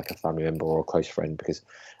you have a family member or a close friend, because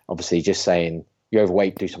obviously just saying you're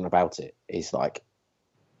overweight, do something about it is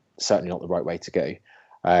certainly not the right way to go.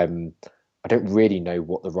 I don't really know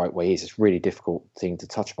what the right way is. It's a really difficult thing to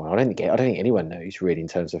touch upon. I don't think anyone knows really in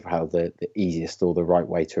terms of how the easiest or the right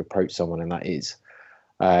way to approach someone, and that is.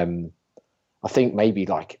 I think maybe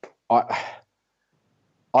I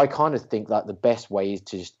kind of think that the best way is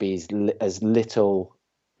to just be as little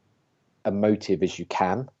emotive as you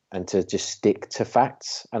can, and to just stick to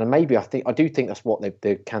facts. And maybe I do think that's what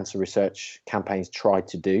the cancer research campaign's tried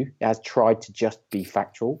to do. It has tried to just be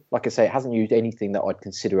factual. Like I say, it hasn't used anything that I'd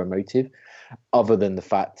consider emotive, other than the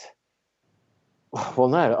fact. Well,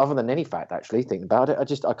 no, other than any fact, actually, thinking about it, I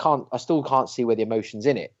still can't see where the emotion's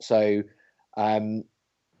in it. So,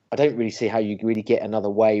 I don't really see how you really get another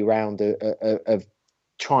way around of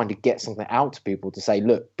trying to get something out to people to say,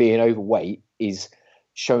 look, being overweight is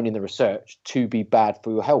shown in the research to be bad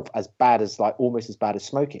for your health, almost as bad as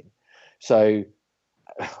smoking. So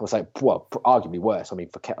I'll say, well, arguably worse. I mean,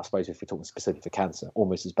 I suppose if we're talking specifically for cancer,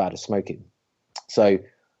 almost as bad as smoking. So,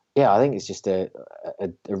 yeah, I think it's just a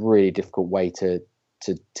really difficult way to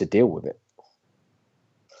deal with it.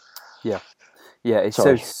 Yeah, it's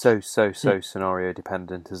so scenario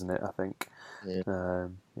dependent, isn't it? I think. Yeah.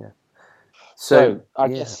 So I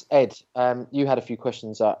guess, Ed, you had a few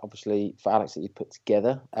questions, obviously, for Alex that you put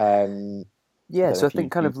together. So I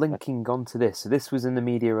think kind of linking on to this. So this was in the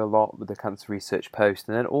media a lot with the Cancer Research Post,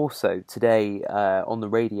 and then also today on the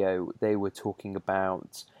radio they were talking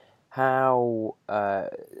about how,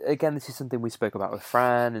 again, this is something we spoke about with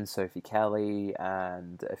Fran and Sophie Kelly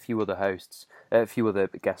and a few other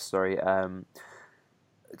guests,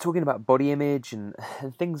 talking about body image and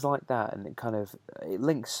things like that, and it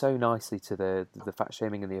links so nicely to the fat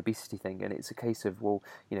shaming and the obesity thing. And it's a case of, well,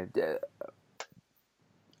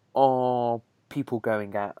 are people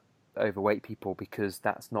going at overweight people because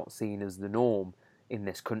that's not seen as the norm in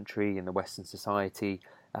this country, in the Western society?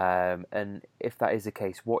 And if that is the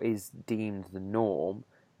case, what is deemed the norm,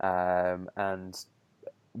 and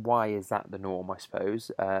why is that the norm, I suppose?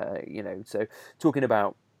 So talking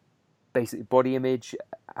about basically body image,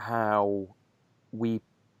 how we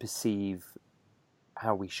perceive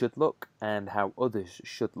how we should look and how others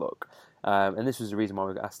should look. And this was the reason why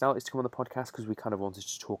we got asked Alex to come on the podcast, because we kind of wanted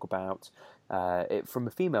to talk about it from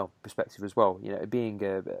a female perspective as well. Being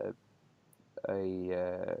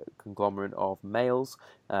a conglomerate of males,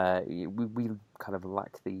 we kind of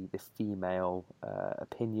lack the female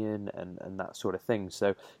opinion and that sort of thing.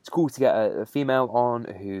 So it's cool to get a female on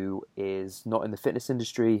who is not in the fitness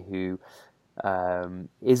industry, who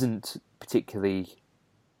isn't particularly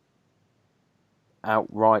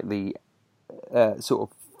outrightly sort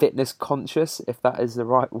of fitness conscious, if that is the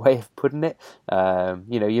right way of putting it.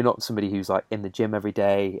 You're not somebody who's like in the gym every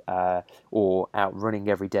day, or out running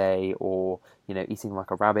every day, or eating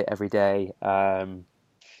like a rabbit every day.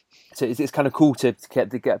 So it's kind of cool to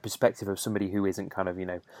get a perspective of somebody who isn't kind of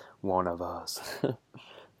one of us.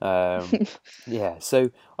 Yeah.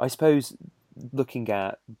 So I suppose looking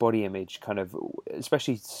at body image, kind of,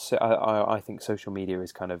 especially, I think social media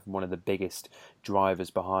is kind of one of the biggest drivers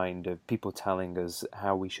behind of people telling us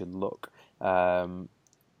how we should look.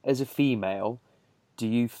 As a female, do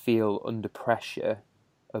you feel under pressure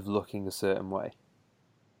of looking a certain way?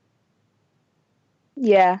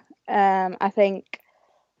 Yeah, I think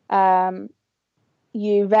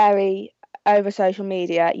you over social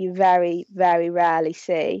media, you very, very rarely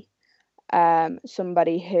see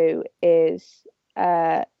somebody who is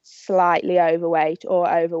slightly overweight or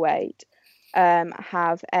overweight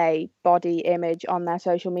have a body image on their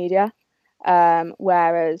social media,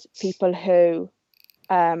 whereas people who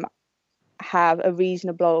have a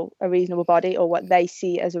reasonable body, or what they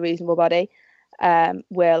see as a reasonable body,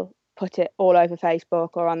 will put it all over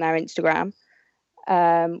Facebook or on their Instagram,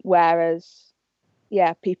 whereas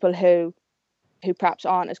people who perhaps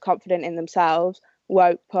aren't as confident in themselves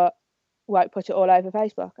won't put it all over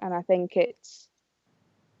Facebook. And I think it's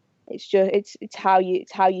how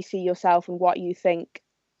you see yourself and what you think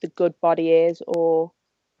the good body is, or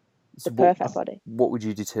the perfect body. What would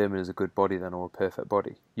you determine as a good body then, or a perfect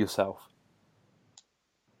body yourself?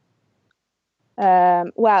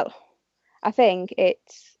 Well, I think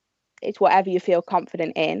it's whatever you feel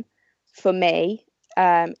confident in. For me,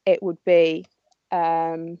 it would be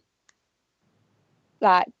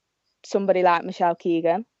like somebody like Michelle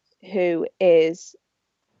Keegan, who is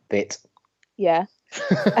fit. Yeah.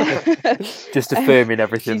 Just affirming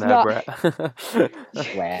everything there, not... Brett.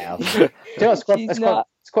 Wow. It's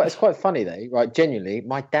quite funny though, right? Genuinely,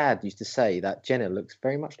 my dad used to say that Jenna looks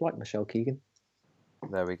very much like Michelle Keegan.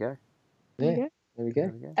 There we go. Yeah. There we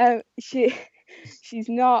go. She's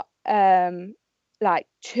not like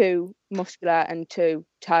too muscular and too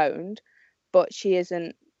toned, but she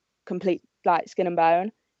isn't complete like skin and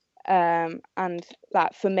bone. And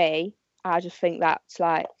like for me, I just think that's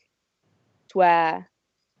like where,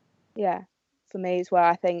 for me is where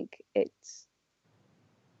I think it's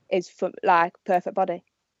for like perfect body.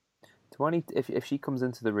 Do I need if she comes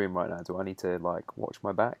into the room right now? Do I need to like watch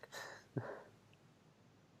my back?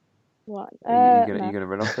 What? Are you gonna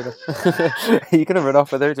run off with her? Are you gonna run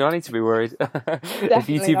off with her? Do I need to be worried? If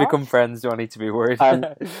you two become friends, do I need to be worried?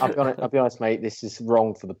 I'll be honest, mate. This is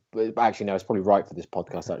wrong for the. Actually, no, it's probably right for this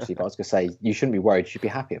podcast. Actually, but I was gonna say you shouldn't be worried. You should be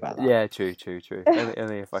happy about that. Yeah, true.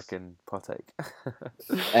 Only if I can partake.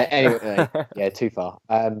 Anyway, yeah, too far.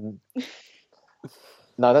 No,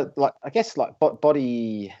 that, like I guess like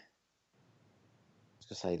body. I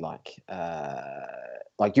was gonna say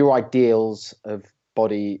like your ideals of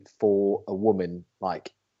body for a woman,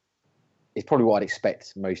 like it's probably what I'd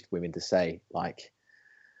expect most women to say. Like,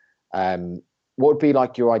 what would be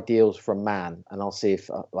like your ideals for a man? And I'll see if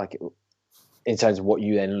like in terms of what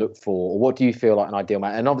you then look for, or what do you feel like an ideal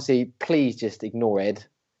man? And obviously, please just ignore Ed,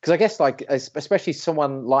 because I guess like especially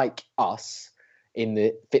someone like us in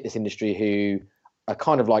the fitness industry who are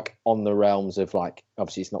kind of like on the realms of like,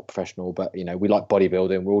 obviously it's not professional, but we like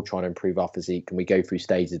bodybuilding. We're all trying to improve our physique, and we go through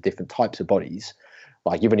stages of different types of bodies.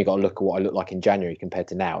 Like you've only got to look at what I look like in January compared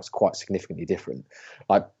to now. It's quite significantly different.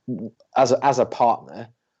 Like as a partner,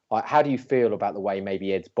 like how do you feel about the way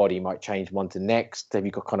maybe Ed's body might change one to next? Have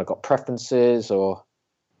you got preferences, or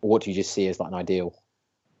what do you just see as like an ideal?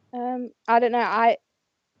 I don't know. I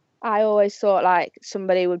always thought like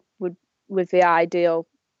somebody would with the ideal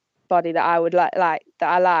body that I would like that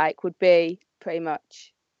I like would be pretty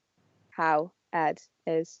much how Ed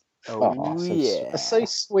is. That's so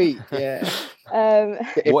sweet. Yeah.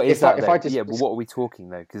 What is that? But what are we talking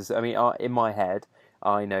though? Because I mean, in my head,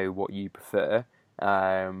 I know what you prefer,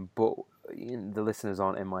 but the listeners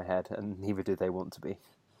aren't in my head, and neither do they want to be.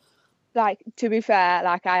 Like, to be fair,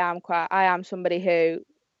 like I am somebody who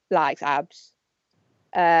likes abs,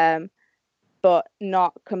 but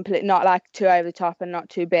not like too over the top and not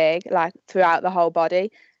too big, like throughout the whole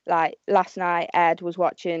body. Like last night, Ed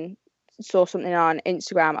saw something on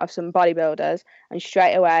Instagram of some bodybuilders, and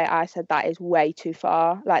straight away I said that is way too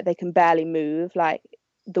far. Like they can barely move, like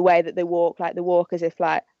the way that they walk as if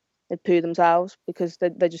like they poo themselves, because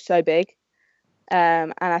they're just so big.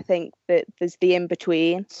 And I think that there's the in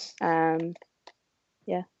between.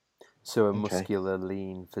 So a muscular,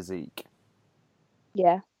 lean physique.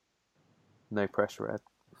 Yeah. No pressure, Ed.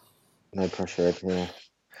 No pressure. Yeah.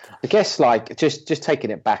 I guess like just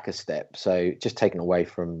taking it back a step. So just taking away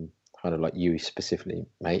from kind of like you specifically,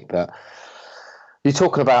 mate. But you're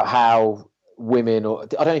talking about how women, or I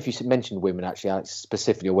don't know if you mentioned women actually Alex,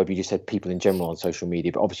 specifically, or whether you just said people in general on social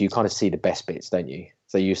media. But obviously, you kind of see the best bits, don't you?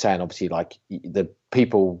 So you're saying obviously like the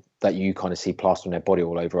people that you kind of see plastering their body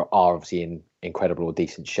all over are obviously in incredible or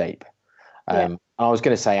decent shape. I was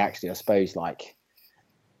going to say actually, I suppose like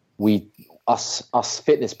us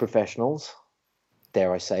fitness professionals,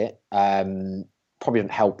 dare I say it, probably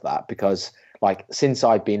don't help that because like since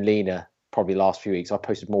I've been leaner, probably last few weeks, I've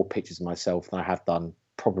posted more pictures of myself than I have done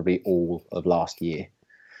probably all of last year.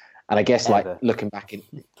 And I guess like looking back in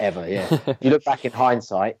you look back in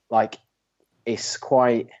hindsight, like it's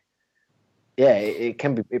quite,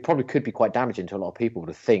 it probably could be quite damaging to a lot of people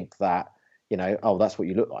to think that, oh, that's what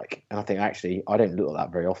you look like. And I think actually I don't look like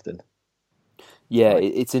that very often. Yeah,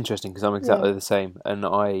 it's interesting because I'm exactly the same, and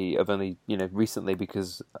I have only recently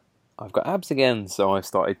because I've got abs again, so I've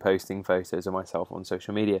started posting photos of myself on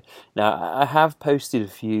social media. Now I have posted a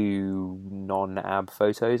few non-ab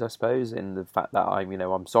photos, I suppose, in the fact that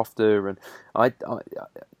I'm softer, and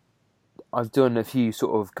I've done a few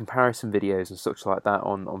sort of comparison videos and such like that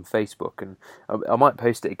on Facebook, and I might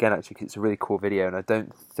post it again actually because it's a really cool video, and I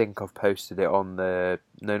don't think I've posted it on the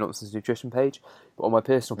No Nonsense Nutrition page, but on my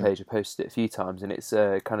personal page I posted it a few times, and it's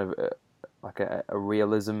kind of like a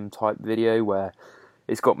realism type video where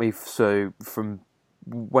it's got me so from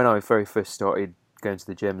when I very first started going to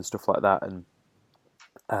the gym and stuff like that, and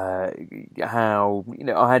how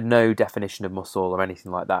I had no definition of muscle or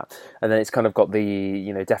anything like that, and then it's kind of got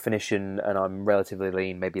the definition, and I'm relatively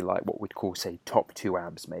lean, maybe like what we'd call say top 2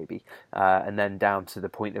 abs maybe, and then down to the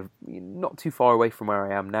point of not too far away from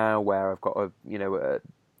where I am now, where I've got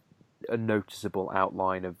a noticeable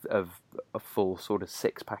outline of a full sort of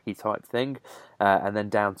six-packy type thing, and then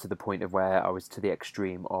down to the point of where I was to the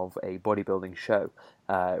extreme of a bodybuilding show,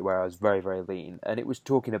 where I was very, very lean, and it was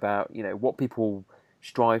talking about what people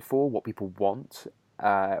strive for, what people want,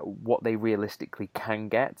 what they realistically can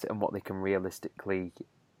get, and what they can realistically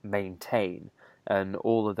maintain. And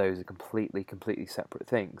all of those are completely separate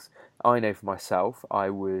things. I know for myself, I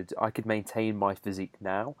could maintain my physique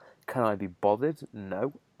now. Can I be bothered?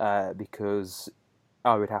 No, because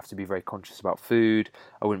I would have to be very conscious about food.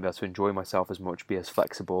 I wouldn't be able to enjoy myself as much, be as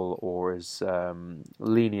flexible or as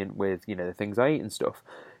lenient with the things I eat and stuff.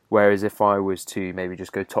 Whereas if I was to maybe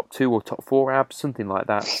just go top 2 or top 4 abs, something like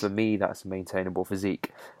that, for me that's a maintainable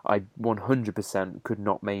physique. I 100% could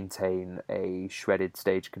not maintain a shredded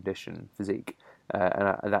stage condition physique,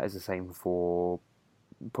 and that is the same for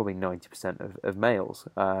probably 90% of males.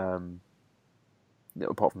 Apart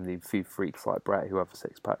from the few freaks like Brett who have a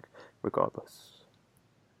six-pack, regardless.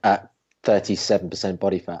 37%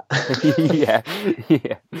 body fat. yeah,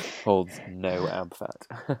 holds no ab fat.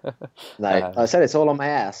 No, I said it's all on my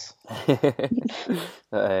ass.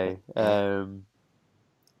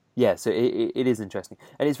 Yeah, so it is interesting,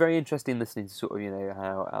 and it's very interesting listening to sort of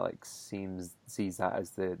how Alex sees that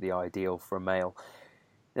as the ideal for a male.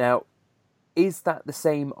 Now, is that the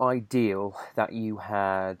same ideal that you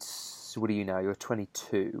had? What are you now? You're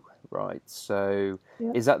 22, right? So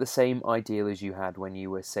is that the same ideal as you had when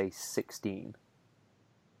you were, say, 16?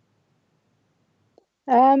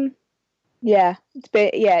 Yeah,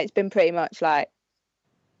 it's been pretty much like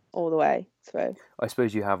all the way through. I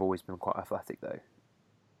suppose you have always been quite athletic, though.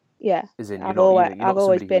 Yeah, as in I've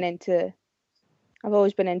always been into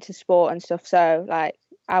sport and stuff. So like,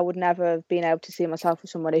 I would never have been able to see myself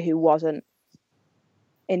as somebody who wasn't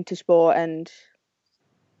into sport, and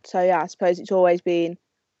so I suppose it's always been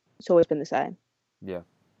the same. Yeah.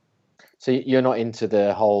 So you're not into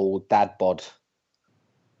the whole dad bod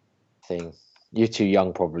thing? You're too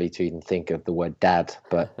young probably to even think of the word dad,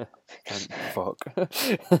 but fuck.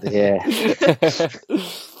 Yeah.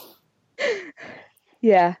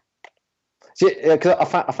 Yeah. Because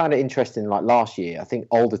I found it interesting. Like last year, I think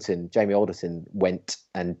Jamie Alderton went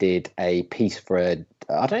and did a piece for I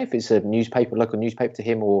don't know if it's a local newspaper to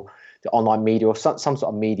him, or the online media, or some sort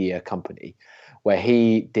of media company, where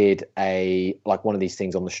he did one of these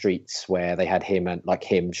things on the streets where they had him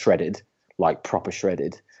shredded, like proper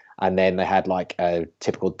shredded, and then they had like a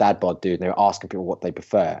typical dad bod dude, and they were asking people what they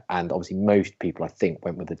prefer, and obviously most people I think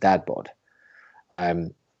went with the dad bod.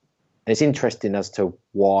 And it's interesting as to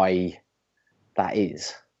why that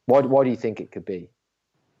is. Why do you think it could be?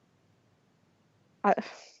 I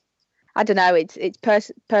don't know. It's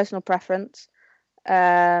personal preference.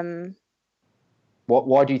 Why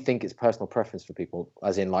do you think it's personal preference for people?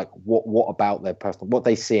 As in, like, what about their personal, what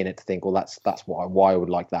they see in it to think, well, that's why I would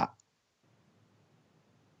like that.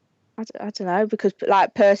 I don't know, because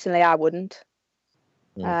like personally I wouldn't.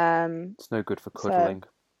 It's no good for cuddling. So,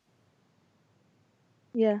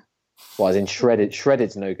 yeah. Well, as in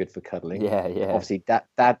shredded's no good for cuddling. Yeah. Obviously,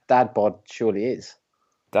 dad bod surely is.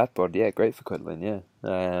 Dad bod, yeah, great for cuddling.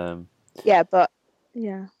 Yeah. Yeah, but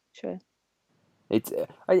yeah, true. It's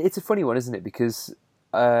a funny one, isn't it? Because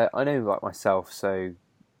I know, like myself, so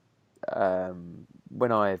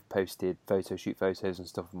when I've posted shoot photos and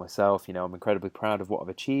stuff of myself, I'm incredibly proud of what I've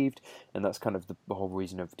achieved, and that's kind of the whole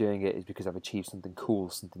reason of doing it, is because I've achieved something cool,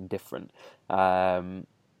 something different,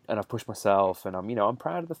 and I've pushed myself, and I'm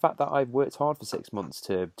proud of the fact that I've worked hard for 6 months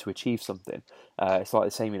to achieve something. It's like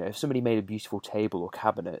the same, if somebody made a beautiful table or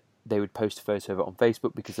cabinet, they would post a photo of it on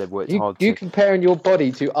Facebook because they've worked hard. You comparing your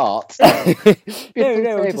body to art? No,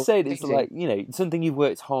 I'm just saying, it's like, something you've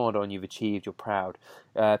worked hard on, you've achieved, you're proud.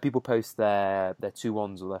 People post their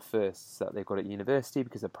 2-1s or their firsts that they've got at university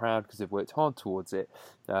because they're proud, because they've worked hard towards it.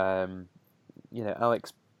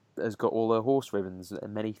 Alex has got all her horse ribbons,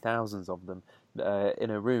 and many thousands of them,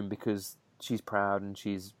 in her room, because she's proud, and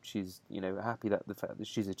she's happy that the fact that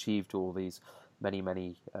she's achieved all these many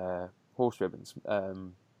horse ribbons.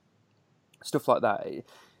 Stuff like that.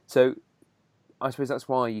 So I suppose that's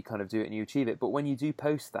why you kind of do it and you achieve it. But when you do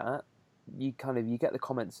post that, you get the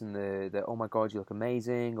comments and the oh my god, you look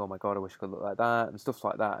amazing, oh my god, I wish I could look like that, and stuff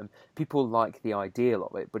like that. And people like the ideal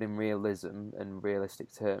of it, but in realism and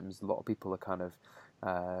realistic terms, a lot of people are kind of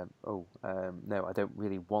no, I don't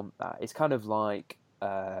really want that. It's kind of like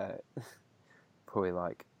probably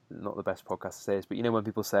like not the best podcast to say this, but when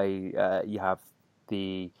people say you have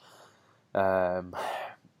the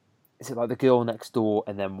is it like the girl next door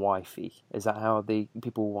and then wifey? Is that how the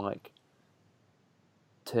people like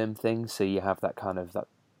term things? So you have that kind of that.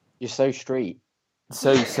 You're so street.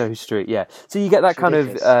 So street, yeah. So you get that kind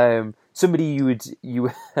of somebody you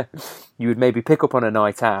would maybe pick up on a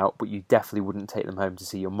night out, but you definitely wouldn't take them home to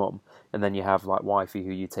see your mum. And then you have like wifey,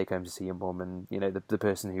 who you take home to see your mum, and the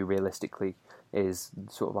person who realistically is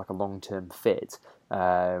sort of like a long-term fit.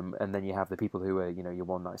 And then you have the people who are your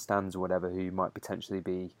one-night stands or whatever, who might potentially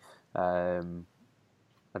be I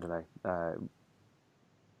don't know.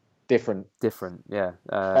 Different, yeah.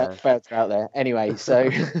 Fair out there. Anyway, so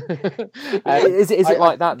is it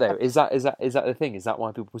like that though? Is that the thing? Is that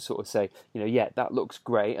why people sort of say, yeah, that looks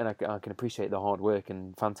great, and I can appreciate the hard work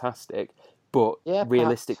and fantastic, but yeah,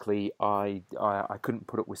 realistically, I couldn't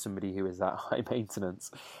put up with somebody who is that high maintenance.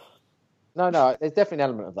 No, there's definitely an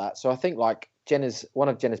element of that. So I think like one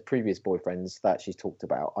of Jenna's previous boyfriends that she's talked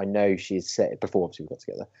about, I know she's said before, obviously we got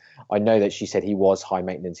together, I know that she said he was high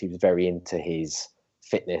maintenance. He was very into his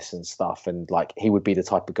fitness and stuff, and like he would be the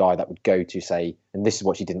type of guy that would go to, say, and this is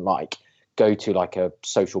what she didn't like, go to like a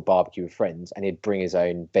social barbecue with friends, and he'd bring his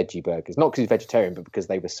own veggie burgers, not because he's vegetarian, but because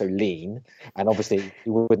they were so lean, and obviously he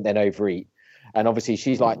wouldn't then overeat. And obviously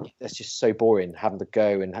she's like, that's just so boring having to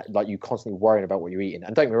go and like you constantly worrying about what you're eating.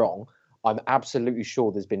 And don't get me wrong, I'm absolutely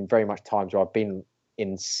sure there's been very much times where I've been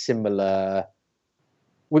in similar,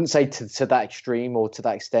 wouldn't say to that extreme or to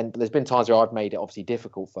that extent, but there's been times where I've made it obviously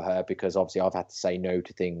difficult for her, because obviously I've had to say no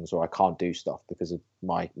to things, or I can't do stuff because of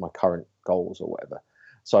my current goals or whatever.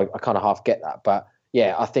 So I kind of half get that. But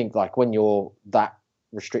yeah, I think like when you're that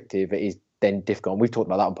restrictive, it is then difficult. And we've talked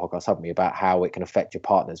about that on podcasts, haven't we, about how it can affect your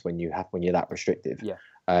partners when you're that restrictive. Yeah.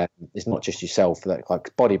 It's not just yourself. Like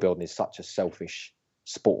bodybuilding is such a selfish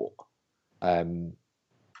sport.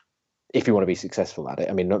 If you want to be successful at it,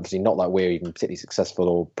 I mean, obviously not like we're even particularly successful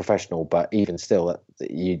or professional, but even still,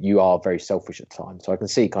 you are very selfish at times. So I can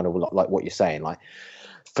see kind of like what you're saying. Like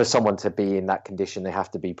for someone to be in that condition, they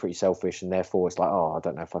have to be pretty selfish, and therefore it's like, oh, I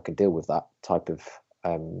don't know if I can deal with that type of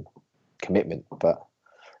commitment. But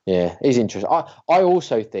yeah, it's interesting. I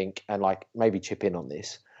also think, and like maybe chip in on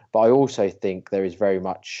this, but I also think there is very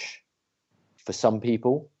much for some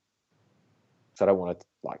people. So I don't want to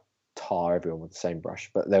like tar everyone with the same brush,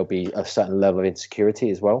 but there'll be a certain level of insecurity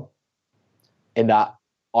as well, in that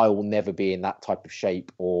I will never be in that type of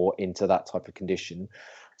shape or into that type of condition.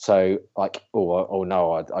 So like, oh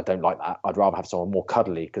no, I don't like that. I'd rather have someone more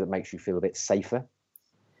cuddly because it makes you feel a bit safer.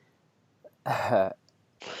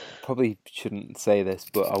 Probably shouldn't say this,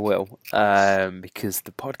 but I will, because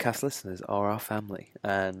the podcast listeners are our family,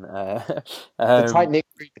 and the tight-knit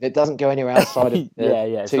group, and it doesn't go anywhere outside of yeah.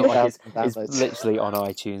 It's not like it's downloads. Literally on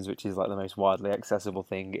iTunes, which is like the most widely accessible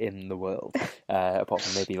thing in the world, apart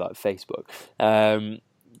from maybe like Facebook.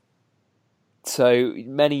 So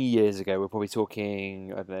many years ago, we're probably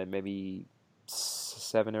talking, I don't know, maybe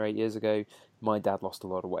 7 or 8 years ago, my dad lost a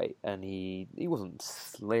lot of weight, and he wasn't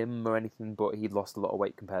slim or anything, but he'd lost a lot of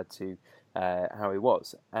weight compared to how he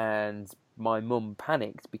was, and my mum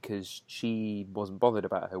panicked because she wasn't bothered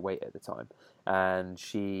about her weight at the time, and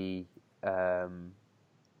she then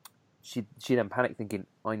panicked thinking,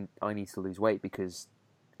 I need to lose weight because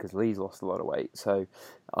Lee's lost a lot of weight, so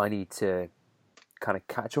I need to kind of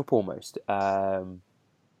catch up almost. And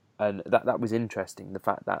that was interesting, the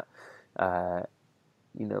fact that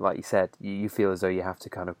like you said, you feel as though you have to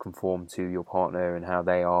kind of conform to your partner and how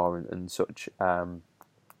they are and such.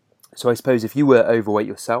 So I suppose if you were overweight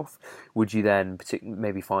yourself, would you then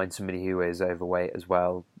maybe find somebody who is overweight as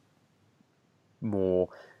well more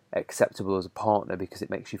acceptable as a partner, because it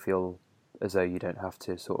makes you feel as though you don't have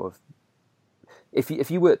to sort of...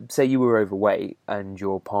 If you were, say you were overweight and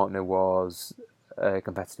your partner was a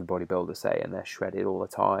competitive bodybuilder, say, and they're shredded all the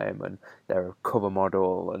time and they're a cover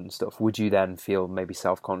model and stuff, would you then feel maybe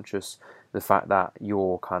self-conscious the fact that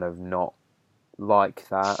you're kind of not like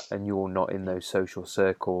that and you're not in those social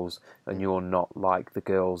circles and you're not like the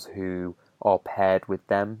girls who are paired with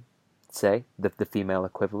them, say, the female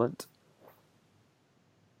equivalent?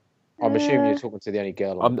 I'm assuming you're talking to the only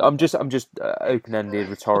girl. I'm just open-ended,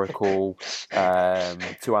 rhetorical,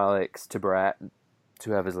 to Alex, to Brett, to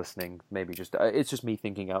whoever's listening. Maybe just it's just me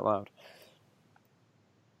thinking out loud.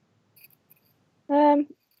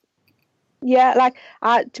 Yeah, like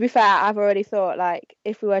to be fair, I've already thought, like,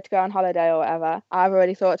 if we were to go on holiday or whatever, I've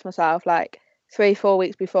already thought to myself, like 3-4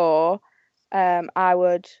 weeks before, I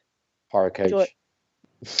would Horror coach.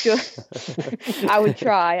 I would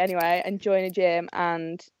try anyway and join a gym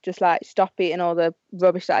and just like stop eating all the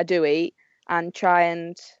rubbish that I do eat and try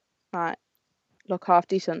and like look half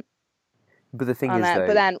decent. But the thing is, though,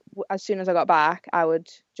 but then as soon as I got back, I would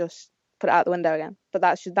just put it out the window again. But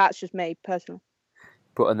that's just me personally.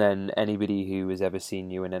 But and then anybody who has ever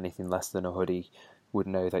seen you in anything less than a hoodie would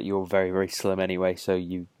know that you're very, very slim anyway, so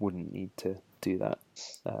you wouldn't need to do that.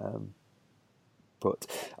 But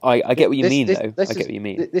I get what you mean, though. I get what you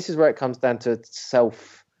mean. This is where it comes down to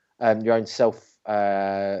your own self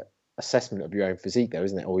assessment of your own physique, though,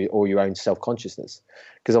 isn't it? Or your own self consciousness,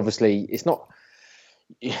 because obviously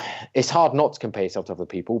it's hard not to compare yourself to other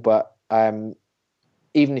people, but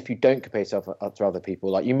even if you don't compare yourself to other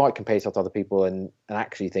people, like you might compare yourself to other people and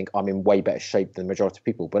actually think I'm in way better shape than the majority of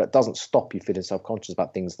people, but it doesn't stop you feeling self-conscious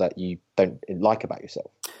about things that you don't like about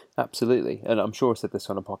yourself. Absolutely. And I'm sure I said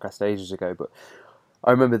this on a podcast ages ago, but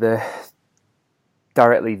I remember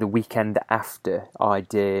directly the weekend after I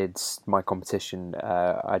did my competition,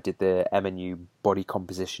 I did the MNU body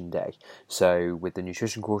composition day. So with the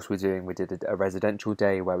nutrition course we're doing, we did a residential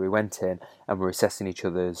day where we went in and we were assessing each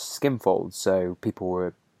other's skin folds. So people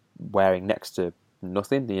were wearing next to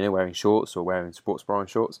nothing, wearing shorts or wearing sports bra and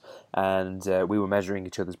shorts, and we were measuring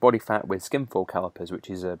each other's body fat with skin fold calipers, which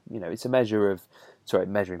is it's a measure of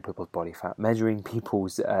measuring people's body fat, measuring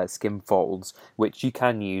people's skin folds, which you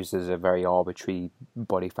can use as a very arbitrary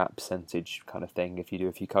body fat percentage kind of thing if you do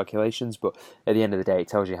a few calculations, but at the end of the day it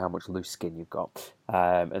tells you how much loose skin you've got,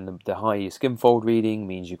 and the higher your skin fold reading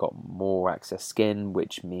means you've got more excess skin,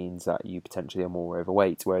 which means that you potentially are more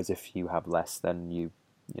overweight, whereas if you have less, then you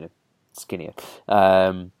skinnier.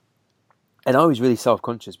 And I was really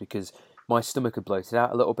self-conscious because my stomach had bloated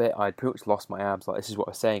out a little bit. I'd pretty much lost my abs. Like, this is what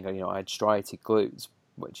I was saying. I had striated glutes,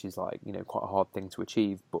 which is like, quite a hard thing to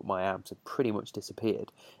achieve, but my abs had pretty much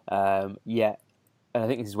disappeared. Yet, and I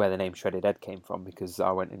think this is where the name Shredded Ed came from, because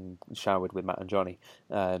I went and showered with Matt and Johnny,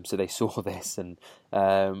 so they saw this, and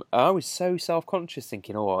I was so self-conscious,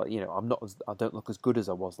 thinking, I don't look as good as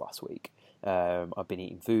I was last week. I've been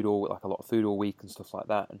eating a lot of food all week and stuff like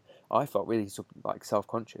that, and I felt really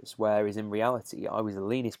self-conscious. Whereas in reality, I was the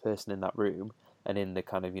leanest person in that room, and in the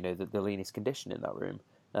kind of the leanest condition in that room.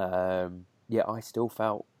 Yet I still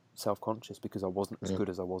felt self-conscious because I wasn't as good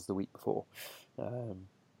as I was the week before.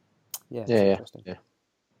 Interesting.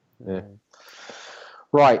 Yeah.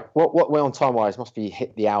 Right. What we're on time wise? Must be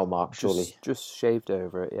hit the hour mark, surely. Just shaved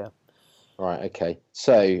over it, yeah. Right. Okay.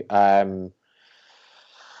 So I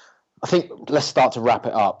think let's start to wrap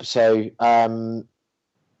it up. So I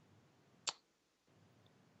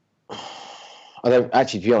don't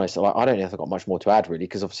actually, to be honest, I don't know if I've got much more to add really,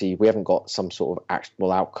 because obviously we haven't got some sort of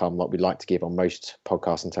actionable outcome like we'd like to give on most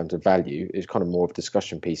podcasts in terms of value. It's kind of more of a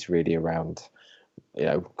discussion piece really around,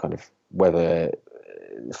 kind of whether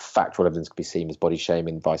factual evidence could be seen as body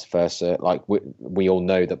shaming, vice versa. Like we all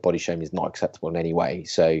know that body shaming is not acceptable in any way,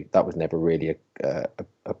 so that was never really a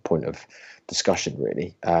point of discussion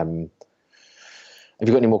really. Have you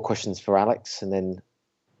got any more questions for Alex? And then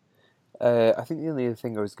I think the only other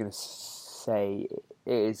thing I was going to say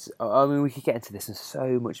it is. I mean, we could get into this in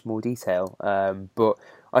so much more detail, but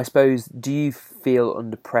I suppose, do you feel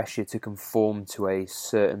under pressure to conform to a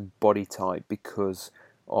certain body type because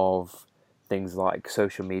of things like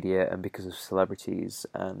social media and because of celebrities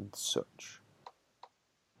and such?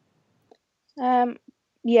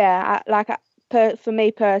 Yeah, for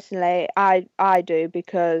me personally, I do,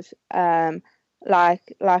 because like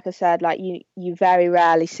I said, like you very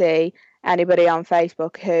rarely see anybody on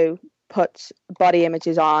Facebook who puts body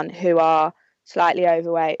images on who are slightly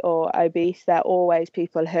overweight or obese. They're always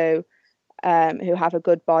people who have a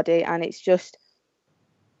good body, and it's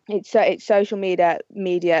social media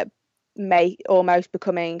may almost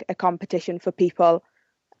becoming a competition for people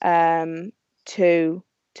to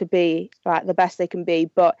be like the best they can be,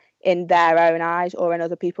 but in their own eyes or in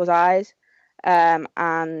other people's eyes. And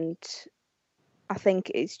I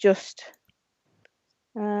think it's just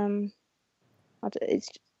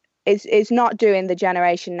it's not doing the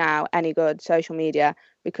generation now any good, social media,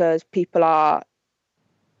 because people are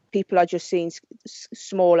just seeing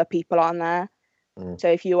smaller people on there. So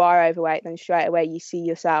if you are overweight, then straight away you see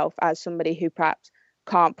yourself as somebody who perhaps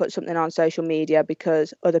can't put something on social media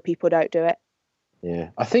because other people don't do it. Yeah,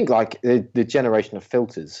 I think like the generation of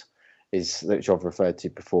filters is, which I've referred to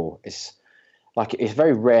before. It's like, it's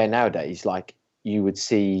very rare nowadays. Like, you would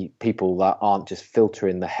see people that aren't just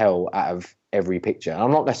filtering the hell out of every picture. And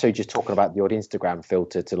I'm not necessarily just talking about the odd Instagram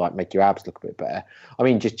filter to like make your abs look a bit better. I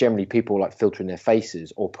mean, just generally people like filtering their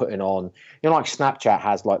faces or putting on, you know, like Snapchat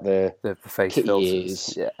has like the face kitty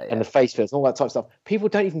filters, ears and the face filters and all that type of stuff. People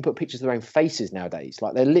don't even put pictures of their own faces nowadays.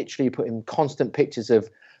 Like, they're literally putting constant pictures of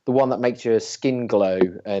the one that makes your skin glow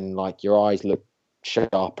and like your eyes look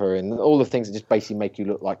sharper and all the things that just basically make you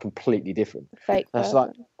look like completely different. Fake That's like,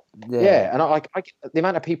 yeah. And I the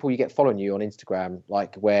amount of people you get following you on Instagram,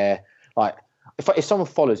 like, where like if someone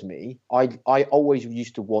follows me, I always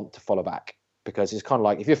used to want to follow back, because it's kind of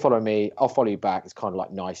like, if you're following me, I'll follow you back. It's kind of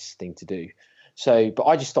like nice thing to do. So, but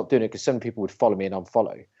I just stopped doing it because some people would follow me and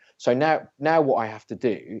unfollow. So now what I have to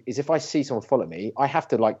do is, if I see someone follow me, I have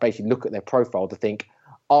to like basically look at their profile to think,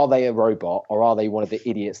 are they a robot, or are they one of the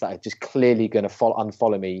idiots that are just clearly going to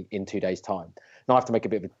unfollow me in 2 days' time? And I have to make a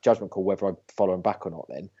bit of a judgment call whether I follow them back or not.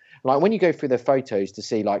 Then, like, when you go through their photos to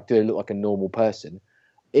see, like, do they look like a normal person?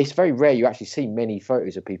 It's very rare you actually see many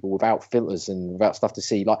photos of people without filters and without stuff to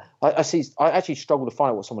see. Like, I actually struggle to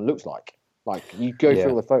find out what someone looks like. Like, you go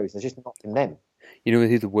through all the photos, there's just nothing then. You know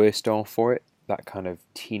who the worst are for it? That kind of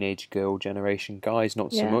teenage girl generation. Guys,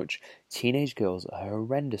 not so much. Teenage girls are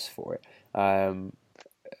horrendous for it.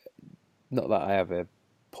 Not that I have a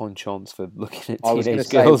penchant for looking at teenage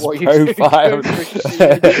girls' profiles.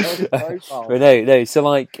 But no. So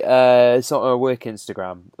like, sort of work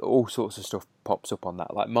Instagram, all sorts of stuff pops up on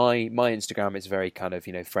that. Like my Instagram is very kind of,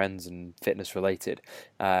 you know, friends and fitness related,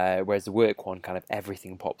 whereas the work one, kind of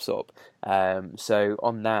everything pops up. So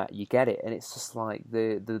on that you get it, and it's just like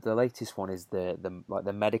the latest one is the like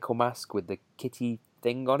the medical mask with the kitty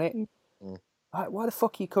thing on it. Why the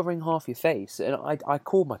fuck are you covering half your face? And I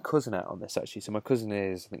called my cousin out on this, actually. So my cousin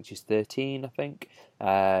is, I think she's 13, I think.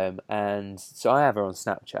 And so I have her on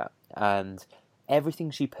Snapchat. And everything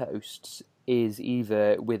she posts is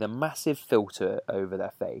either with a massive filter over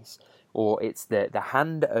their face, or it's the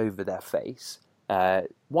hand over their face.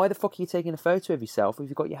 Why the fuck are you taking a photo of yourself if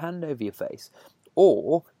you've got your hand over your face?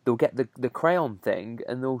 Or they'll get the crayon thing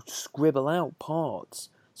and they'll scribble out parts.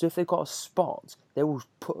 So if they've got a spot, they will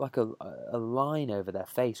put like a line over their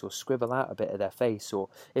face, or scribble out a bit of their face, or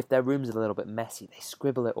if their room's a little bit messy, they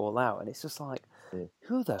scribble it all out, and it's just like,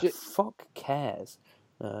 who the fuck cares?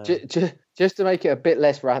 Just to make it a bit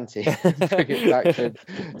less ranty, bring it back to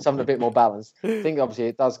something a bit more balanced. I think obviously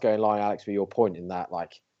it does go in line, Alex, with your point in that,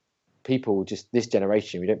 like, people just, this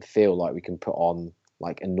generation, we don't feel like we can put on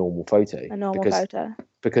like a normal photo.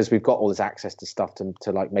 Because we've got all this access to stuff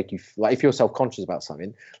to like make you, like, if you're self-conscious about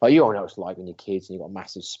something, like, you all know what it's like when you're kids and you've got a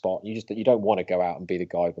massive spot, you don't want to go out and be the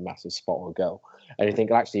guy with a massive spot, or a girl. And you think,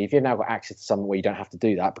 actually, if you've now got access to something where you don't have to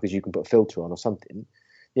do that because you can put a filter on or something,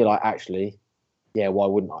 you're like, actually, yeah, why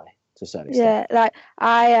wouldn't I? To a certain extent. Yeah, like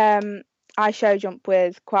I show jump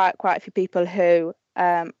with quite a few people who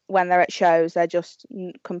when they're at shows, they're just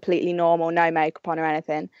completely normal, no makeup on or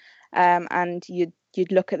anything, and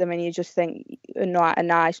you'd look at them and you just think, a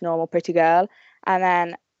nice, normal, pretty girl. And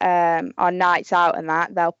then on nights out and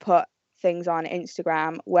that, they'll put things on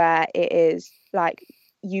Instagram where it is like,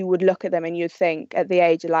 you would look at them and you'd think at the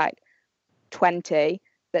age of like 20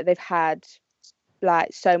 that they've had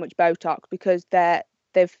like so much Botox, because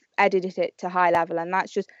they've edited it to high level, and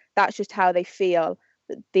that's just how they feel.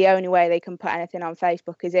 The only way they can put anything on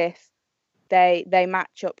Facebook is if they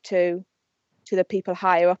match up to to the people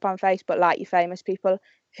higher up on Facebook, like your famous people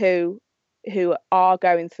who are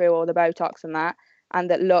going through all the Botox and that, and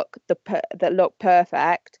that look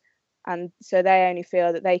perfect, and so they only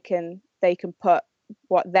feel that they can put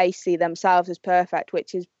what they see themselves as perfect,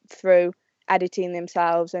 which is through editing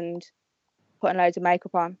themselves and putting loads of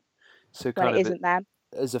makeup on, So when kind it of isn't them.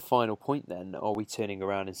 as a final point then, are we turning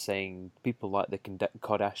around and saying people like the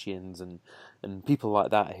Kardashians and people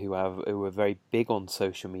like that who are very big on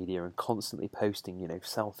social media and constantly posting,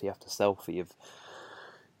 selfie after selfie of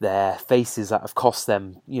their faces that have cost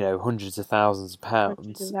them, hundreds of thousands of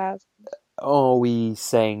pounds, are we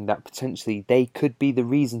saying that potentially they could be the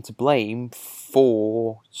reason to blame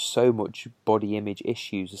for so much body image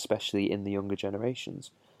issues, especially in the younger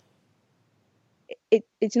generations?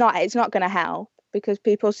 It's not going to help, because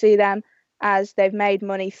people see them as they've made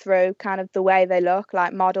money through kind of the way they look.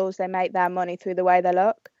 Like models, they make their money through the way they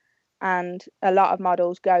look, and a lot of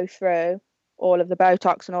models go through all of the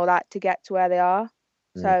Botox and all that to get to where they are.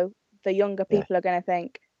 So the younger people are going to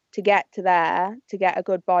think, to get to there, to get a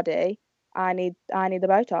good body, I need the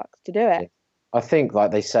Botox to do it. I think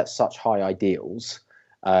like they set such high ideals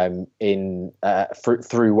in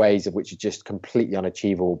through ways of which are just completely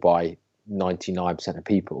unachievable by 99% of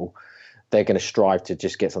people. They're going to strive to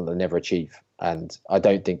just get something they never achieve, and I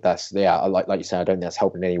don't think that's like you say, I don't think that's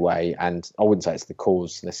helping in any way. And I wouldn't say it's the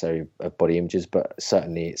cause necessarily of body images, but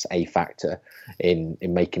certainly it's a factor in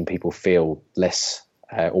making people feel less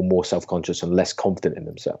or more self-conscious and less confident in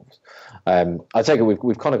themselves. I take it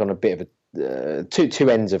we've kind of gone a bit of a two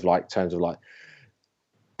ends of like terms of like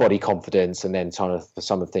body confidence, and then kind of for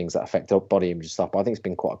some of the things that affect body image and stuff. But I think it's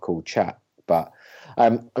been quite a cool chat. But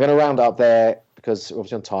I'm going to round up there because we're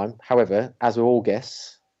obviously on time. However, as with all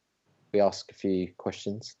guests, we ask a few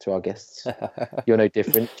questions to our guests. You're no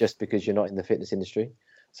different just because you're not in the fitness industry.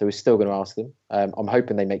 So we're still going to ask them. I'm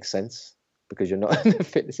hoping they make sense because you're not in the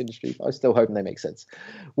fitness industry. But I'm still hoping they make sense.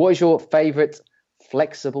 What is your favourite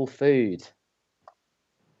flexible food?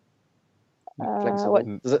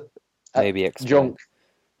 Flexible? Maybe explain.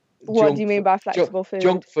 What do you mean by flexible food?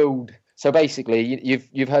 Junk food. So basically,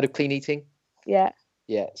 you've heard of clean eating? Yeah.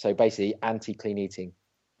 Yeah. So basically, anti-clean eating.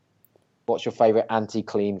 What's your favourite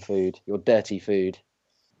anti-clean food? Your dirty food?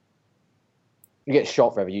 You get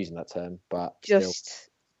shot for ever using that term, but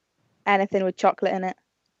just anything with chocolate in it.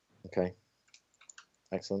 Okay.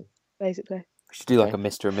 Excellent. Basically. We should do like a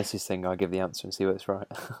Mr. and Mrs. thing. I'll give the answer and see whether it's right.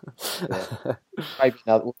 Yeah. Maybe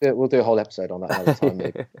we'll do a whole episode on that another time.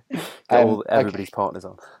 Maybe. Get all everybody's partners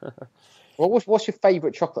on. Well, what's your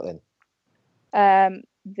favourite chocolate then?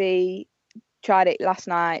 Tried it last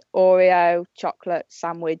night. Oreo chocolate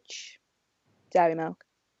sandwich, dairy milk.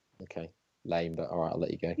 Okay, lame, but all right, I'll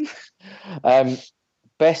let you go.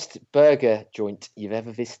 Best burger joint you've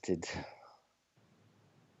ever visited?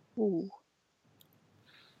 Ooh,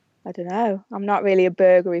 I don't know. I'm not really a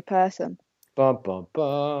burgery person.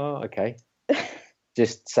 Okay.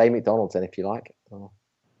 Just say McDonald's then if you like.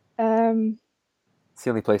 It's the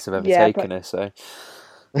only place I've ever taken her, so.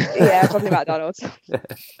 Yeah, probably McDonald's.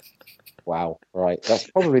 Wow, right.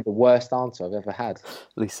 That's probably the worst answer I've ever had.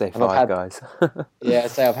 At least say Five Guys. Yeah,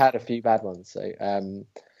 I've had a few bad ones. So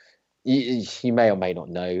you may or may not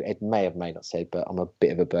know, Ed may or may not say, but I'm a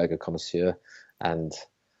bit of a burger connoisseur, and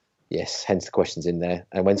yes, hence the question's in there.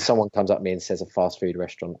 And when someone comes up to me and says a fast food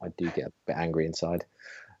restaurant, I do get a bit angry inside.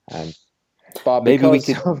 But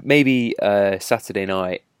maybe Saturday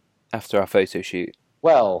night after our photo shoot.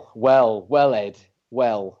 Well, Ed.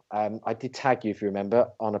 Well, I did tag you, if you remember,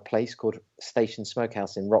 on a place called Station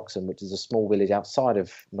Smokehouse in Wroxham, which is a small village outside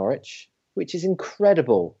of Norwich, which is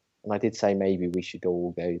incredible. And I did say maybe we should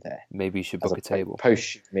all go there. Maybe you should book a table.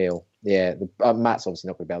 Post meal. Yeah, Matt's obviously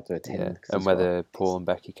not going to be able to attend. Yeah, and whether Paul and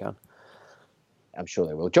Becky can. I'm sure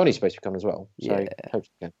they will. Johnny's supposed to come as well. So yeah. Hope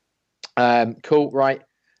you can. Cool, right.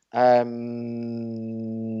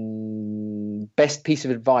 Best piece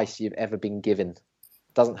of advice you've ever been given?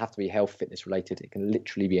 Doesn't have to be health, fitness related. It can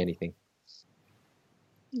literally be anything.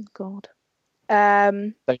 Oh, God.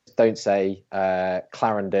 Don't say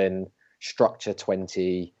Clarendon, Structure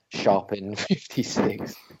 20, Sharpen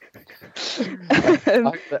 56.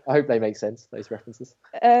 I hope they make sense, those references.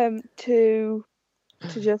 To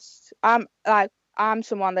just I'm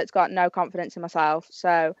someone that's got no confidence in myself,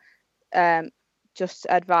 so just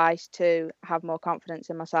advice to have more confidence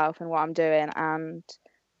in myself and what I'm doing, and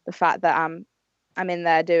the fact that I'm in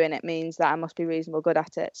there doing it means that I must be reasonably good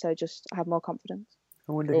at it. So just have more confidence.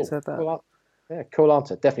 I wonder who said that. Cool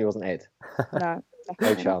answer. Definitely wasn't Ed. No,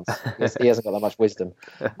 no chance. He hasn't got that much wisdom.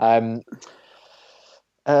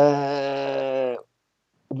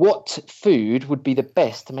 What food would be the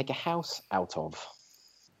best to make a house out of?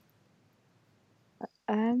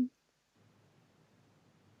 I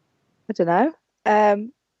don't know.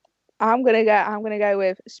 I'm gonna go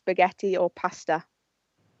with spaghetti or pasta.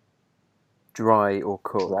 Dry or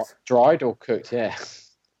cooked? Dried or cooked? Yeah.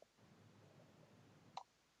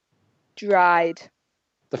 Dried.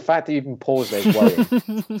 The fact that you even paused there is worrying.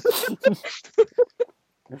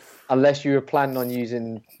 Unless you were planning on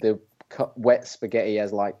using the wet spaghetti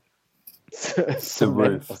as like The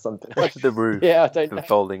roof or something. The roof. Yeah, I don't know.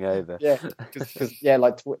 Folding over. Yeah, because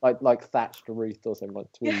like thatched roof or something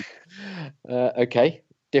like tweed. Okay,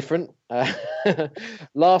 different.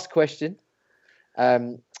 Last question.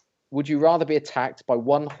 Would you rather be attacked by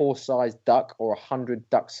one horse-sized duck or 100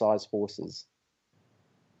 duck-sized horses?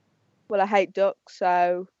 Well, I hate ducks,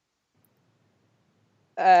 so.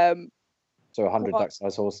 So 100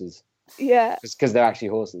 duck-sized horses. Yeah. Because they're actually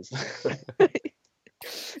horses.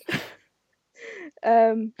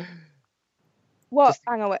 What?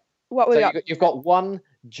 Hang on. What we got? You've got one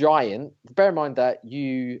giant. Bear in mind that do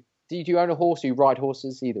you own a horse? Or you ride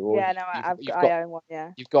horses either? Or Yeah, no, I own one.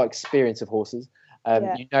 Yeah. You've got experience of horses.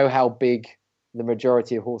 You know how big the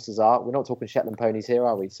majority of horses are. We're not talking Shetland ponies here,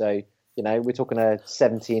 are we? So we're talking a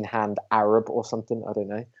 17-hand Arab or something. I don't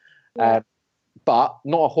know. Yeah. But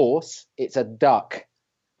not a horse. It's a duck.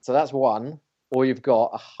 So that's one. Or you've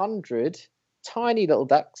got 100 tiny little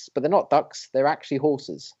ducks, but they're not ducks. They're actually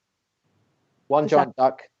horses. One giant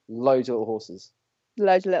duck, loads of little horses.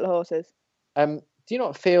 Loads of little horses. Do you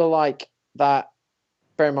not feel like that?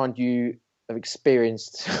 Bear in mind, you have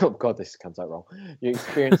experienced. Oh God, this comes out wrong. You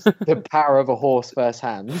experienced the power of a horse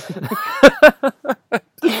firsthand.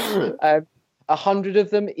 100 of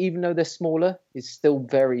them, even though they're smaller, is still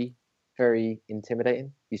very, very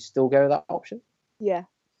intimidating. You still go with that option? Yeah.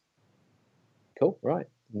 Cool. Right.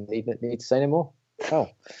 Need to say no more. Oh.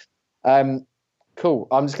 Cool.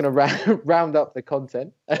 I'm just going to round up the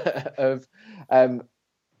content of.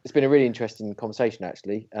 It's been a really interesting conversation,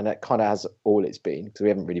 actually, and it kind of has all it's been, because we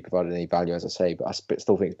haven't really provided any value, as I say, but I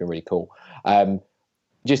still think it's been really cool.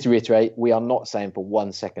 Just to reiterate, we are not saying for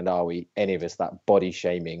 1 second, are we, any of us, that body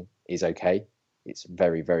shaming is okay. It's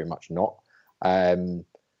very, very much not.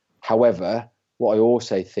 However, what I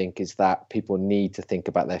also think is that people need to think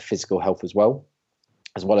about their physical health as well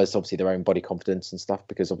as obviously their own body confidence and stuff,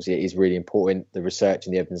 because obviously it is really important. The research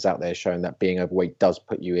and the evidence out there showing that being overweight does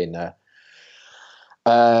put you in a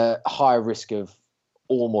higher risk of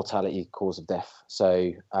all mortality, cause of death.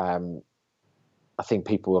 So I think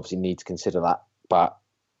people obviously need to consider that. But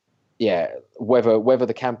yeah, whether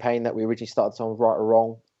the campaign that we originally started on was right or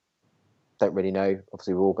wrong, don't really know.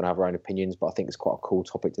 Obviously, we're all going to have our own opinions, but I think it's quite a cool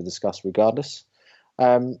topic to discuss regardless.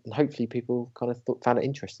 And hopefully people kind of found it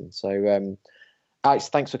interesting. So Alex,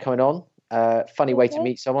 thanks for coming on. Funny way to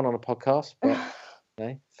meet someone on a podcast, but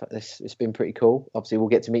it's been pretty cool. Obviously, we'll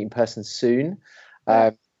get to meet in person soon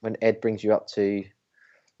when Ed brings you up to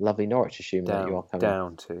lovely Norwich, assuming that you are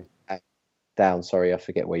coming. Down, sorry, I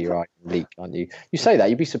forget where you are. Leek, aren't you? You say that,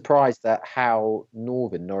 you'd be surprised at how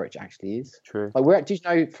northern Norwich actually is. True. Like, do you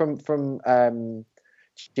know from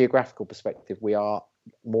geographical perspective, we are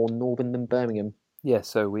more northern than Birmingham? Yeah,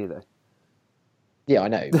 so are we though. Yeah, I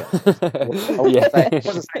know. I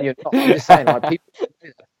wasn't saying you're not. I'm just saying, like, people,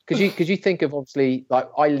 because you think of, obviously, like,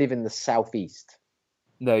 I live in the southeast.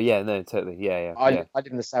 No, totally. Yeah. I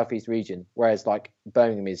live in the southeast region, whereas like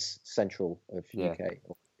Birmingham is central of UK.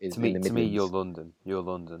 To me, you're London.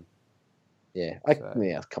 Yeah, a couple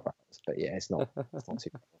of hours, but yeah, it's not too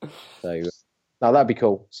bad. So no, that'd be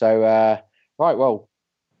cool. So right, well,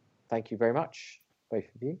 thank you very much, both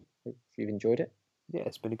of you. Hope you've enjoyed it. Yeah,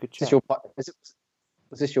 it's been a good chat.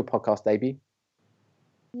 Was this your podcast debut?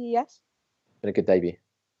 Yes. Been a good debut.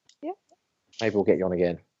 Yeah. Maybe we'll get you on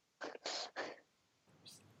again.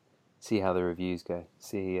 See how the reviews go.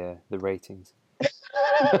 See the ratings.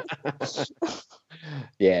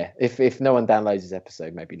 Yeah, if no one downloads this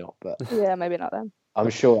episode, maybe not, but yeah, maybe not then. I'm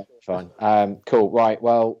sure that's fine. Cool. Right.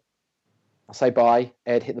 Well, I'll say bye.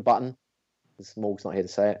 Ed, hit the button. Morg's not here to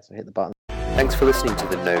say it, so hit the button. Thanks for listening to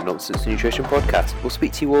the No Nonsense Nutrition Podcast. We'll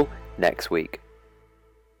speak to you all next week.